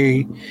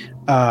a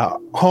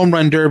home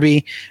run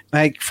derby,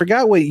 and I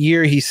forgot what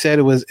year he said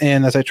it was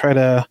in as I try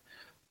to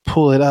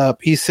pull it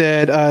up. He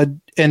said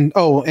in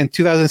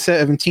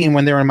 2017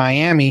 when they were in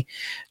Miami,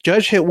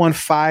 Judge hit one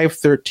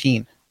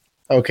 513.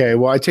 Okay,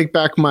 well I take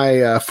back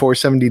my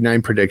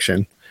 479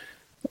 prediction.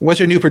 What's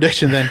your new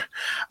prediction then?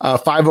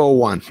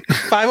 501.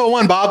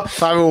 501, Bob.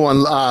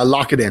 501.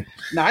 Lock it in.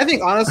 Now I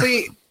think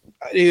honestly,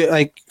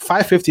 like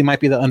 550 might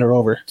be the under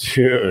over.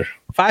 Sure.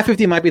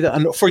 550 might be the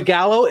under for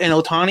Gallo and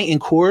Ohtani in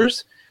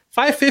Coors.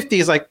 550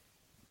 is like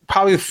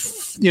probably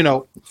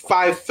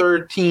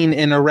 513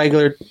 in a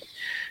regular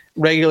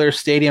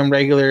stadium,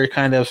 regular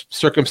kind of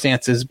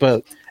circumstances,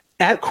 but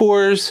at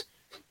Coors,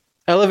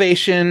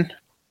 elevation,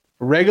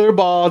 regular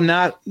ball,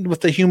 not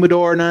with the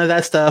humidor, none of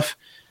that stuff.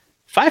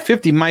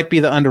 550 might be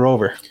the under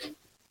over.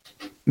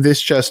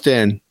 This just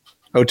in,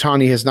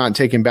 Ohtani has not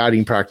taken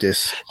batting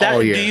practice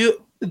all year.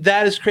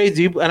 That is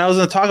crazy. And I was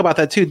going to talk about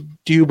that too.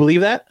 Do you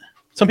believe that?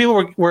 Some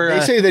people were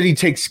they say that he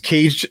takes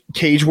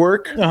cage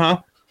work.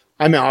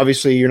 I mean,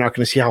 obviously, you're not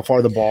going to see how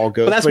far the ball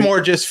goes. But that's more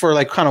just for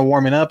like kind of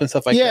warming up and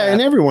stuff like that. Yeah,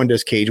 and everyone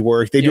does cage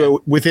work. They do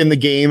it within the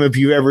game. If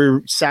you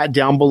ever sat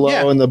down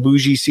below in the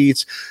bougie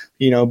seats,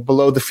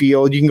 below the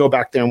field, you can go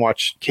back there and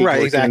watch cage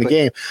work in the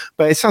game.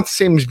 But it's not the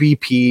same as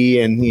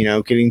BP and,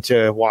 getting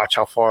to watch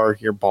how far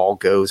your ball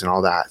goes and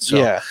all that. So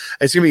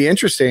it's going to be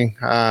interesting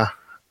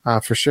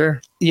for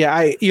sure. Yeah,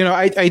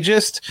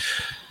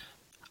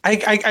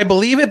 I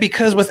believe it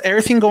because with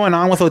everything going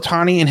on with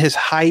Ohtani and his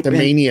hype, the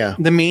mania,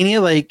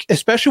 like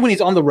especially when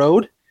he's on the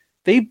road,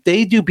 they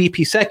do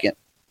BP second.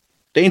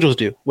 The Angels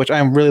do, which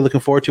I'm really looking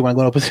forward to when I'm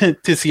going up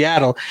to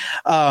Seattle.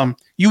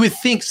 You would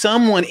think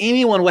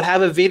anyone would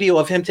have a video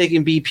of him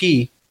taking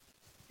BP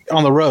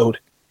on the road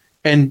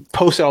and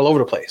post it all over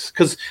the place.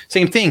 Because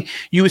same thing,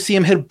 you would see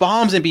him hit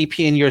bombs in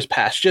BP in years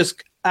past,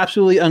 just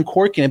absolutely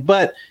uncorking it.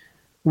 But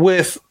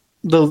with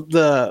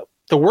the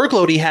the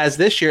workload he has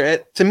this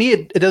year, to me,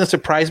 it doesn't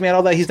surprise me at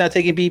all that he's not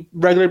taking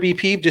regular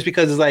BP, just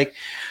because it's like,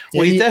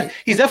 well, he's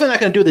definitely not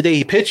going to do it the day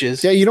he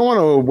pitches. Yeah, you don't want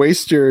to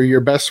waste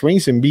your best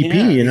swings in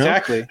BP, you know?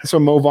 Exactly. That's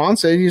what Mo Vaughn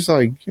said. He's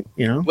like,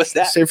 you know, what's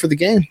that? Save for the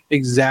game.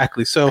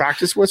 Exactly. So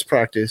practice what's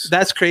practice.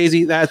 That's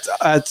crazy.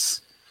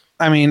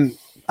 I mean,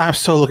 I'm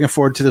so looking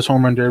forward to this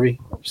home run derby.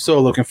 So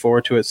looking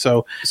forward to it.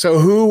 So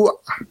who,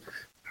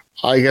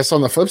 I guess on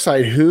the flip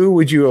side, who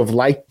would you have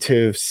liked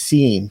to have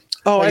seen?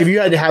 Oh, like if you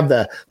had to have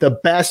the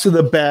best of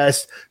the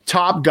best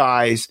top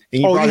guys,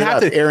 and you have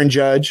to Aaron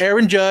Judge,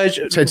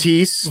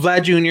 Tatis,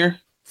 Vlad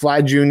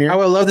Jr. I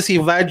would love to see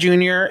Vlad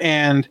Jr.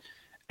 and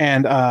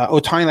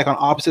Ohtani like on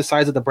opposite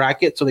sides of the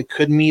bracket, so they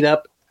could meet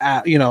up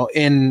at,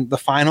 in the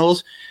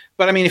finals.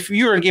 But I mean, if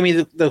you were to give me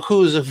the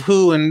who's of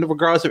who, and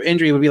regardless of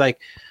injury, it would be like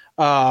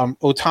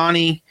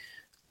Ohtani,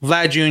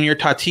 Vlad Jr.,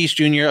 Tatis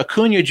Jr.,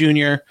 Acuna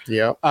Jr.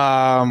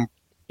 Yeah.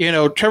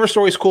 Trevor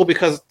Story's cool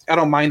because I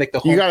don't mind like the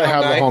hometown guy. You gotta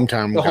have the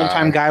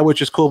hometown guy, which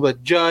is cool.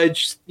 But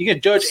Judge, you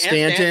get Judge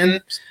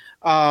Stanton.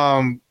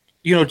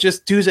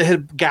 Just dudes that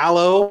hit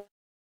Gallo.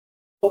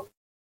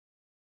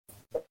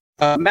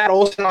 Matt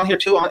Olson on here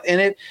too in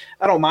it.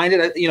 I don't mind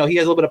it. He has a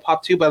little bit of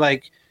pop too, but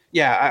like,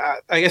 yeah,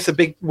 I guess the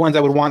big ones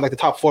I would want, like the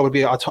top four, would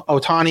be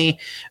Ohtani,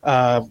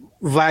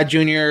 Vlad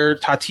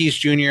Jr., Tatis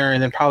Jr.,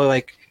 and then probably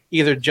like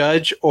either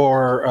Judge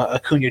or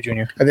Acuna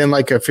Jr. And then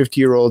like a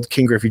 50-year-old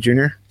King Griffey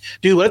Jr.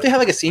 Dude, what if they had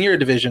like a senior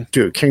division?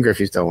 Dude, King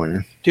Griffey's still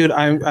winning. Dude,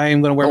 I'm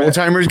gonna wear old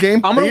timers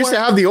game. They used to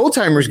have the old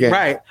timers game,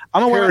 right?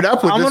 I'm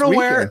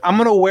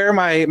gonna wear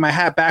my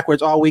hat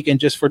backwards all weekend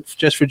just for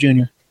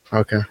Junior.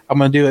 Okay, I'm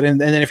gonna do it,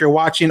 and then if you're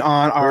watching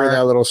on our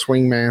that little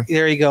swing man,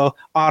 there you go,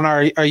 on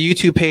our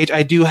YouTube page,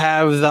 I do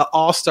have the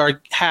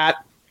All-Star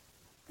hat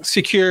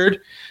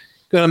secured.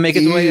 Gonna make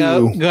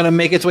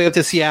its way up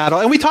to Seattle,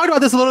 and we talked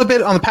about this a little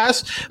bit on the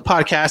past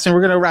podcast, and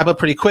we're gonna wrap up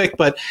pretty quick.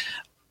 But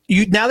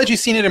now that you've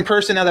seen it in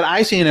person, now that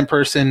I've seen it in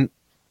person,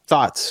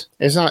 thoughts?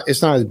 It's not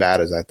as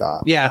bad as I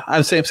thought. Yeah,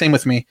 I'm same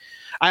with me.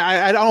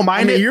 I don't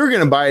mind it. You're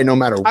gonna buy it no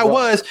matter what. I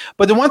was,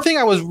 but the one thing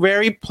I was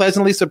very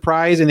pleasantly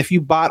surprised, and if you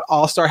bought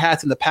All-Star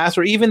hats in the past,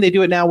 or even they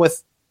do it now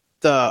with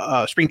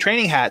the spring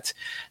training hats,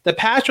 the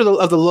patch of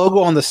the logo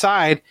on the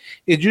side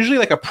is usually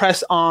like a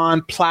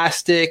press-on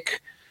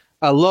plastic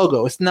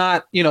logo. It's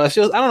not, it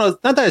feels, I don't know,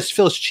 not that it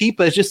feels cheap,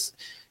 but it's just,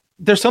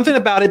 there's something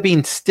about it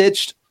being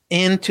stitched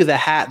into the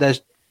hat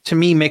that to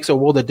me makes a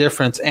world of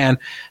difference. And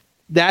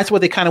that's what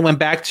they kind of went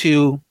back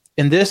to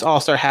in this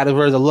All-Star hat,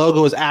 where the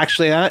logo is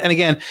actually, and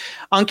again,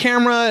 on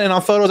camera and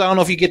on photos, I don't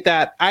know if you get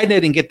that. I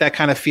didn't get that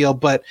kind of feel,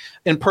 but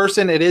in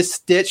person, it is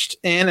stitched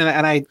in,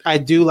 and I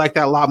do like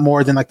that a lot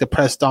more than like the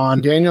pressed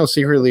on. Daniel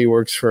secretly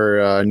works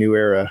for New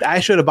Era. I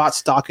should have bought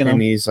stock in him.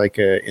 And he's like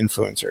an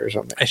influencer or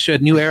something. I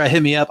should. New Era,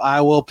 hit me up. I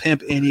will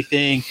pimp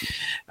anything.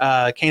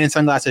 Kanan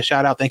Sunglasses,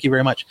 shout out. Thank you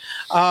very much.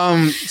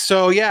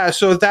 So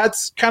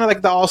that's kind of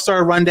like the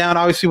All-Star rundown.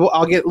 Obviously,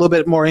 I'll get a little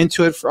bit more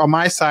into it on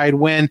my side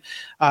when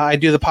I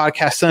do the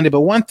podcast Sunday.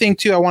 But one thing,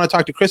 too, I want to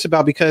talk to Chris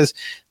about, because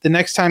the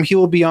next time he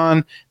will be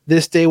on,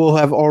 this day will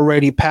have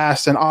already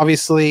passed. And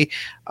obviously,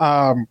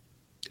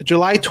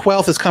 July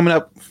 12th is coming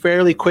up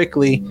fairly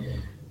quickly.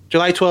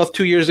 July 12th,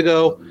 2 years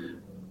ago,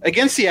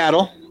 against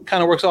Seattle,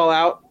 kind of works all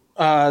out.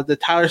 The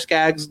Tyler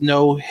Skaggs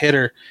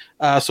no-hitter.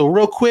 So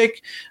real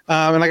quick,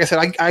 and like I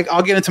said,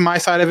 I'll get into my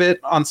side of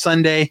it on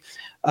Sunday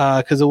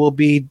because it will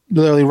be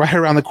literally right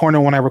around the corner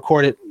when I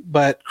record it.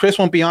 But Chris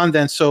won't be on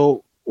then.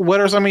 So what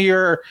are some of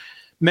your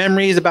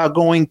memories about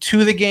going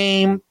to the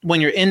game,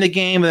 when you're in the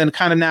game, and then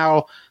kind of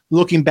now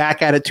looking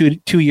back at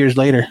it two years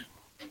later?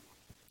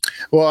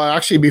 Well,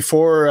 actually,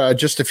 before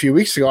just a few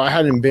weeks ago, I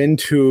hadn't been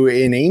to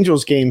an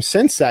Angels game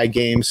since that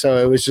game. So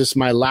it was just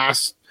my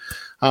last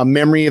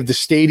memory of the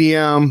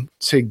stadium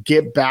to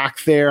get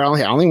back there. I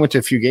only went to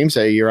a few games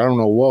that year. I don't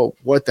know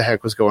what the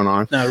heck was going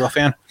on. Not a real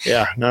fan.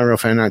 Yeah, not a real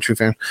fan, not a true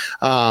fan.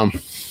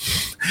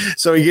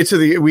 So we get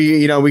to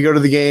we go to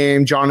the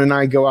game. John and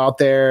I go out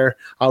there.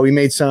 We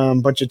made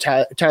bunch of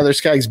Tyler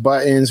Skaggs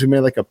buttons. We made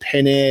like a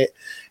pennant,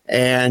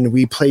 and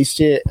we placed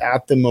it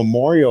at the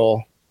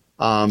memorial.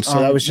 So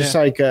that was just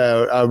like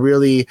a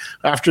really,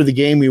 after the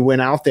game, we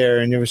went out there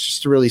and it was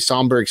just a really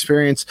somber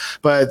experience.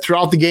 But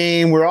throughout the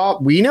game,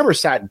 we never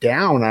sat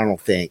down, I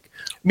don't think.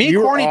 Me and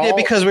Corny did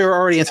because we were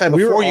already inside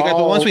before you guys.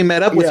 But once we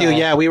met up with you,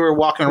 we were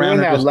walking around.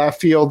 We were in that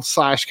left field /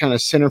 kind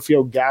of center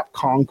field gap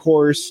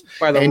concourse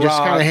and just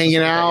kind of hanging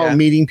out,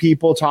 meeting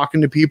people,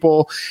 talking to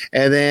people.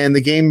 And then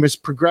the game was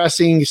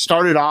progressing. It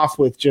started off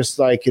with just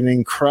like an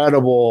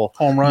incredible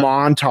home run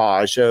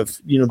montage of,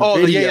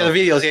 the video. The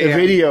videos. The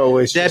video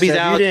was Debbie's just,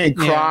 out. If you didn't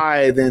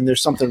cry, then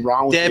there's something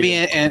wrong with Debbie you.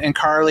 and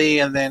Carly,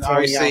 and then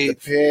obviously the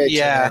pitch,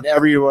 and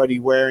everybody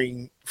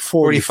wearing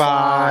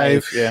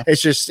 45. Yeah.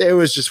 It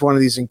was just one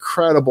of these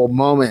incredible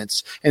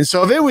moments. And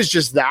so if it was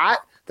just that,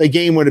 the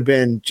game would have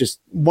been just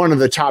one of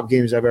the top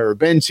games I've ever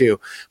been to.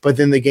 But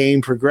then the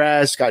game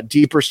progressed, got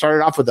deeper,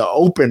 started off with the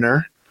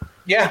opener.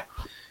 Yeah.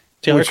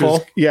 Taylor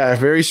Cole. Yeah,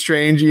 very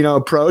strange,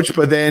 approach.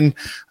 But then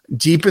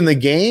deep in the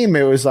game,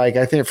 it was like,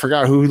 I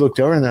forgot who looked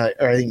over in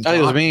that. I think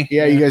it was me.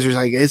 Yeah, you guys were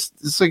like,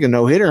 it's like a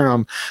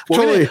no-hitter.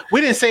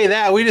 We didn't say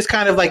that. We just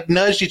kind of like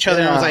nudged each other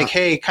and I was like,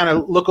 hey, kind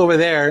of look over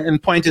there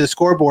and pointing to the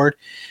scoreboard.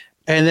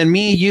 And then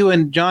me, you,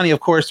 and Johnny,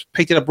 of course,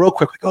 picked it up real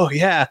quick. Like, oh,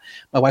 yeah.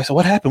 My wife said,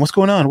 what happened? What's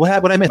going on? What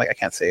happened? What I missed? Like, I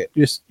can't say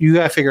it. You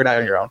got to figure it out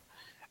on your own.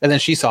 And then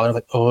she saw it. And I was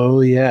like,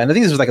 oh, yeah. And I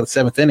think this was like the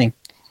 7th inning.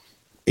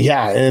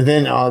 Yeah, and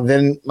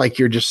then like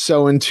you're just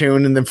so in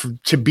tune, and then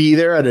to be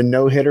there at a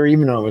no hitter,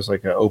 even though it was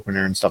like an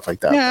opener and stuff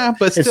like that. Yeah,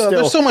 but still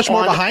there's so much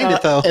more behind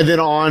it, though. And then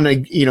on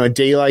a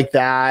day like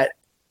that,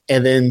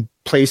 and then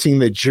placing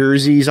the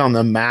jerseys on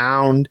the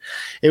mound,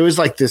 it was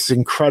like this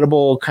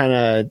incredible kind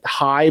of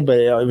high, but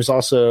it was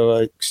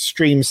also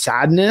extreme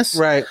sadness,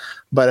 right?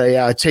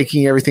 But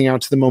taking everything out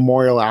to the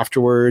memorial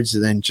afterwards,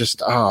 and then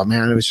just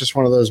it was just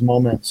one of those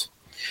moments.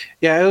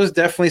 Yeah, it was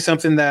definitely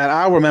something that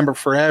I'll remember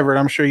forever, and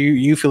I'm sure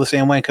you feel the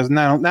same way, because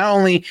not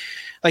only,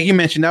 like you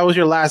mentioned, that was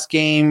your last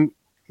game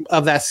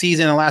of that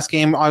season, and last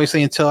game,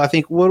 obviously, until I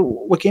think,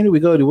 what game did we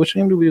go to? Which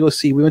game did we go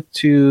see? We went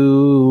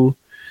to,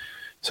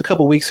 it's a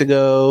couple weeks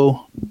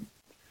ago.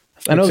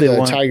 I know they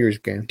won. Tigers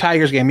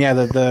game, yeah,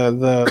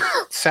 the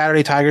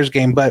Saturday Tigers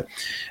game, but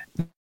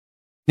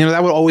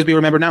that would always be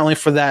remembered, not only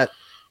for that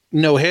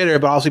no-hitter,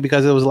 but also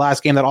because it was the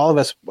last game that all of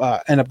us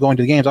ended up going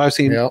to the games.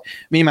 Obviously,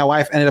 me and my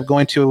wife ended up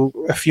going to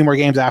a few more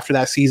games after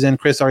that season.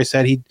 Chris already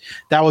said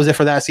that was it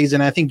for that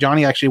season. I think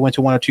Johnny actually went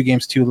to 1 or 2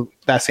 games too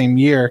that same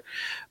year.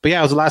 But yeah,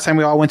 it was the last time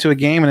we all went to a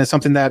game, and it's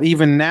something that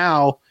even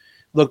now,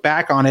 look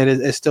back on it,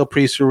 is still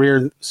pretty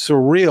surreal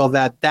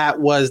that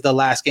was the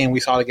last game we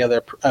saw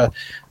together. A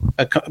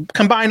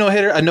combined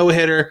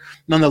no-hitter,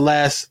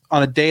 nonetheless,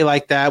 on a day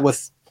like that,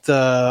 with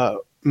the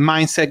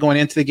mindset going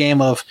into the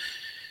game of,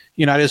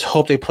 I just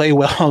hope they play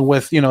well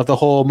with, the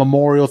whole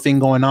memorial thing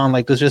going on.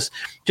 Like, let's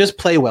just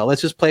play well.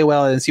 Let's just play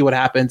well and see what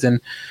happens. And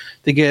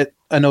to get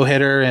a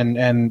no-hitter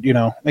and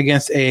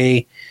against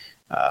a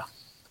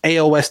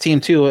AL West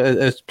team too,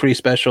 is pretty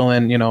special.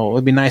 And, it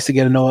would be nice to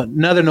get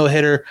another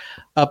no-hitter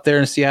up there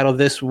in Seattle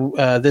this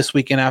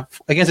weekend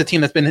against a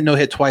team that's been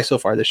no-hit twice so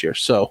far this year.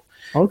 So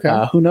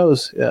okay, who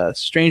knows?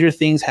 Stranger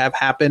things have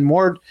happened.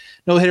 More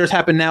no-hitters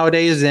happen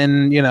nowadays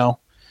than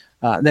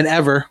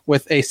ever,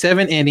 with a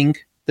 7-inning.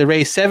 The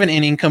Rays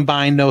 7-inning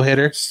combined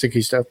no-hitter.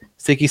 Sticky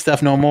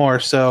stuff no more.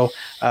 So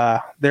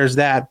there's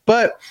that.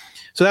 But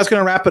so that's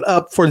going to wrap it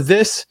up for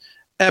this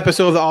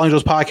episode of the All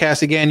Angels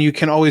podcast. Again, you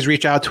can always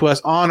reach out to us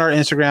on our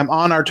Instagram,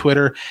 on our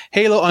Twitter,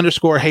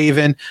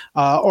 Halo_Haven,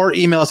 or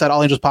email us at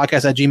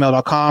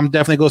allangelspodcast@gmail.com.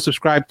 Definitely go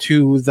subscribe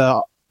to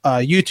the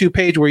YouTube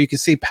page where you can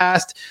see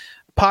past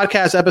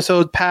podcast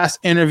episodes, past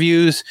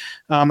interviews.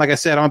 Like I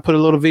said, I'm going to put a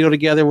little video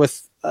together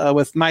with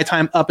my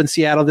time up in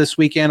Seattle this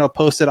weekend. I'll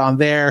post it on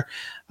there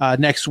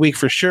next week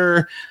for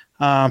sure.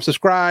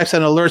 Subscribe,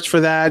 send alerts for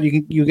that.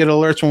 You get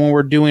alerts when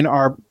we're doing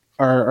our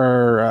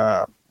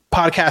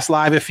podcast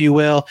live, if you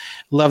will.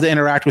 Love to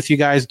interact with you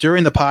guys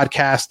during the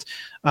podcast.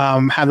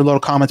 Have the little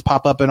comments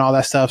pop up and all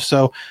that stuff.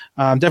 So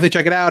definitely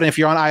check it out. And if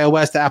you're on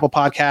iOS, the Apple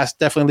Podcast,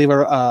 definitely leave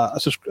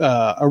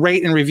a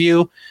rate and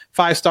review.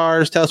 5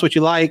 stars. Tell us what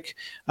you like.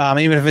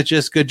 Even if it's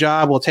just good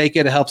job, we'll take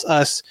it. It helps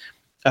us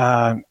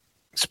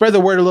spread the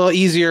word a little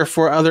easier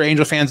for other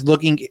Angel fans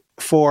looking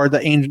for the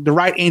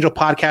right Angel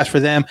podcast for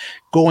them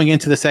going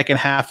into the second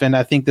half. And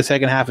I think the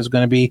second half is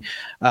going to be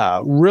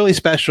really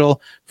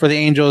special for the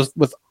Angels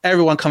with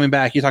everyone coming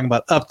back. You're talking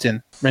about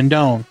Upton,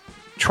 Rendon,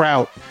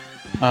 Trout.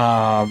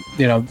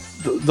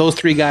 Those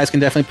 3 guys can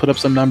definitely put up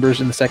some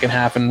numbers in the second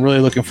half, and really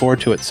looking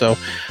forward to it. So,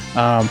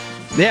 so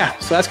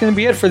that's going to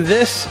be it for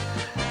this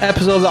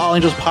episode of the All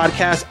Angels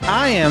podcast.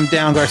 I am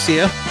Dan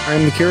Garcia. I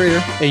am the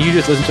curator. And you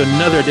just listened to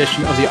another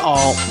edition of the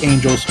All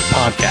Angels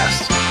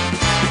podcast.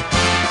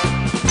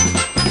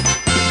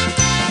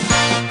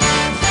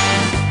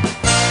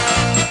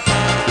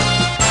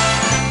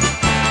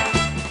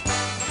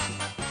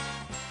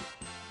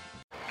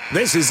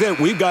 This is it.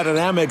 We've got an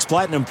Amex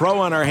Platinum Pro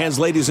on our hands,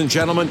 ladies and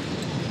gentlemen.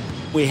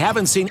 We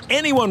haven't seen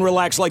anyone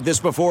relax like this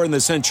before in the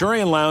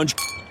Centurion Lounge.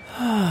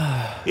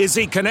 Is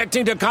he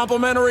connecting to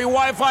complimentary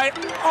Wi-Fi?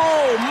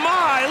 Oh,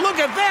 my. Look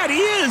at that. He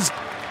is.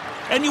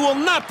 And you will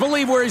not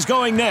believe where he's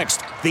going next.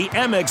 The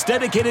Amex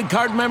dedicated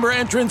card member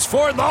entrance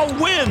for the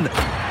win.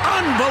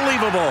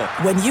 Unbelievable.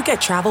 When you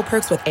get travel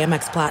perks with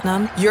Amex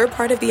Platinum, you're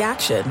part of the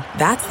action.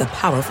 That's the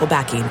powerful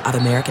backing of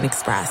American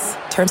Express.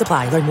 Terms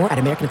apply. Learn more at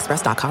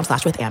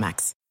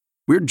americanexpress.com/withAmex.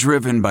 We're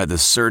driven by the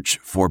search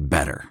for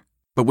better.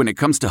 But when it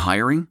comes to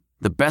hiring,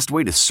 the best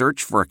way to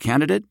search for a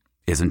candidate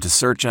isn't to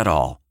search at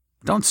all.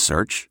 Don't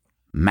search.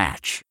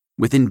 Match.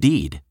 With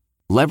Indeed.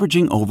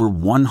 Leveraging over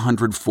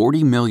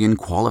 140 million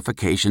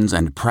qualifications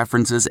and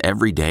preferences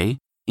every day,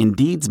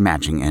 Indeed's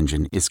matching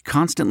engine is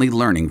constantly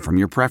learning from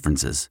your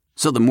preferences.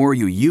 So the more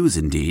you use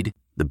Indeed,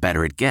 the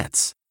better it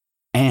gets.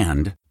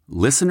 And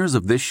listeners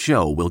of this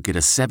show will get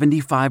a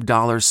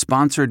 $75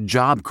 sponsored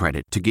job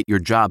credit to get your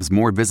jobs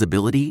more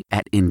visibility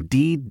at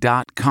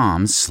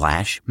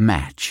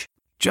Indeed.com/match.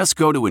 Just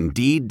go to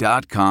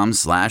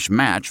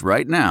Indeed.com/match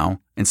right now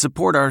and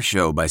support our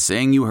show by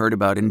saying you heard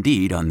about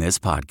Indeed on this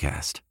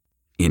podcast.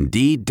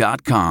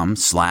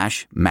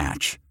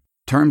 Indeed.com/match.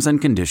 Terms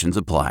and conditions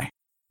apply.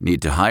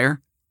 Need to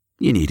hire?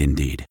 You need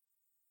Indeed.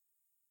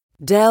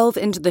 Delve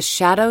into the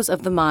shadows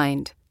of the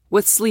mind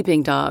with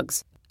Sleeping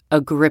Dogs, a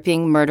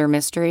gripping murder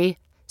mystery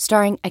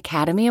starring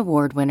Academy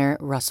Award winner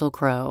Russell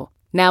Crowe.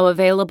 Now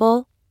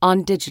available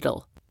on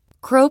digital.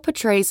 Crowe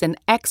portrays an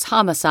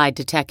ex-homicide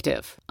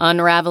detective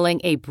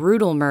unraveling a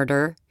brutal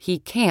murder he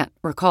can't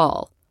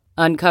recall.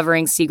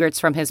 Uncovering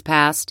secrets from his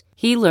past,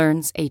 he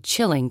learns a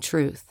chilling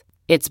truth.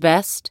 It's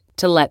best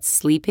to let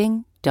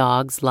sleeping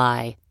dogs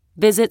lie.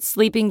 Visit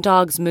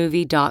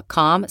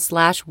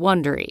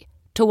sleepingdogsmovie.com/Wondery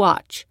to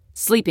watch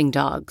Sleeping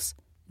Dogs,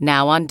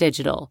 now on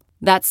digital.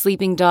 That's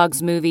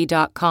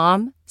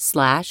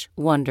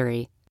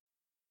sleepingdogsmovie.com/Wondery.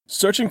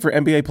 Searching for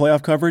NBA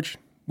playoff coverage?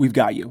 We've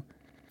got you.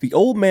 The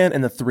Old Man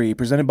and the Three,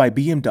 presented by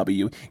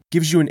BMW,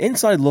 gives you an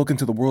inside look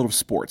into the world of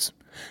sports.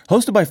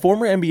 Hosted by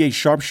former NBA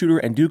sharpshooter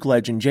and Duke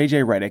legend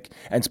J.J. Redick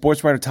and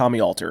sports writer Tommy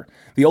Alter,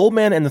 The Old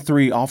Man and the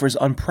Three offers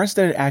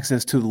unprecedented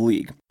access to the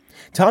league.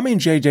 Tommy and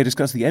J.J.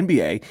 discuss the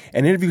NBA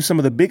and interview some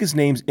of the biggest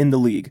names in the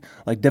league,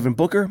 like Devin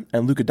Booker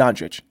and Luka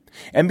Doncic.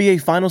 NBA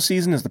final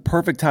season is the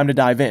perfect time to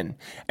dive in,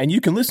 and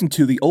you can listen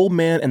to The Old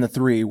Man and the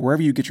Three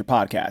wherever you get your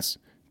podcasts.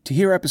 To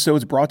hear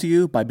episodes brought to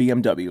you by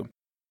BMW.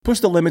 Push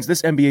the limits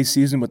this NBA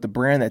season with the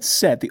brand that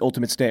set the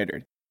ultimate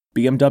standard.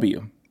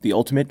 BMW, the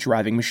ultimate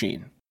driving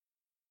machine.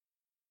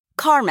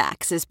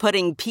 CarMax is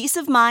putting peace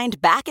of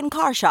mind back in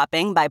car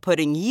shopping by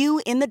putting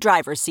you in the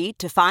driver's seat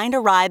to find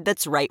a ride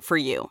that's right for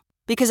you.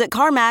 Because at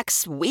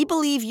CarMax, we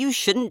believe you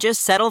shouldn't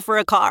just settle for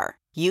a car.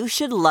 You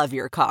should love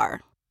your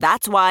car.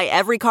 That's why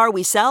every car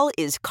we sell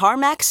is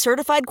CarMax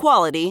certified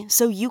quality,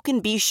 so you can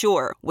be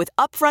sure with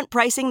upfront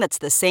pricing that's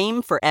the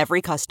same for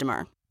every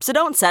customer. So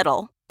don't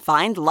settle.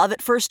 Find love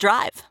at first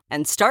drive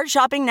and start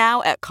shopping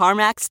now at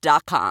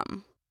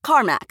CarMax.com.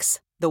 CarMax,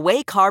 the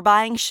way car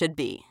buying should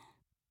be.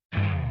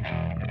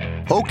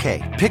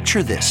 Okay,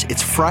 picture this.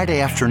 It's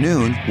Friday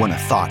afternoon when a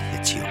thought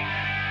hits you.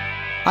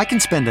 I can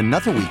spend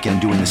another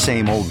weekend doing the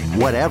same old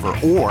whatever,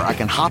 or I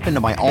can hop into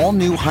my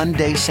all-new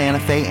Hyundai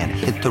Santa Fe and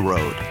hit the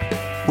road.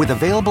 With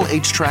available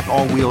H-Track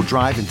all-wheel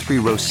drive and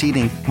 3-row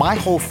seating, my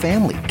whole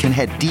family can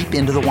head deep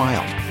into the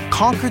wild.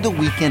 Conquer the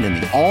weekend in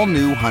the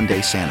all-new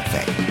Hyundai Santa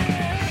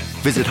Fe.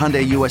 Visit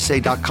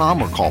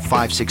HyundaiUSA.com or call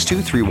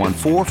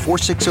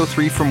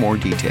 562-314-4603 for more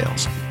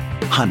details.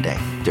 Hyundai,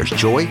 there's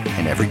joy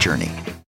in every journey.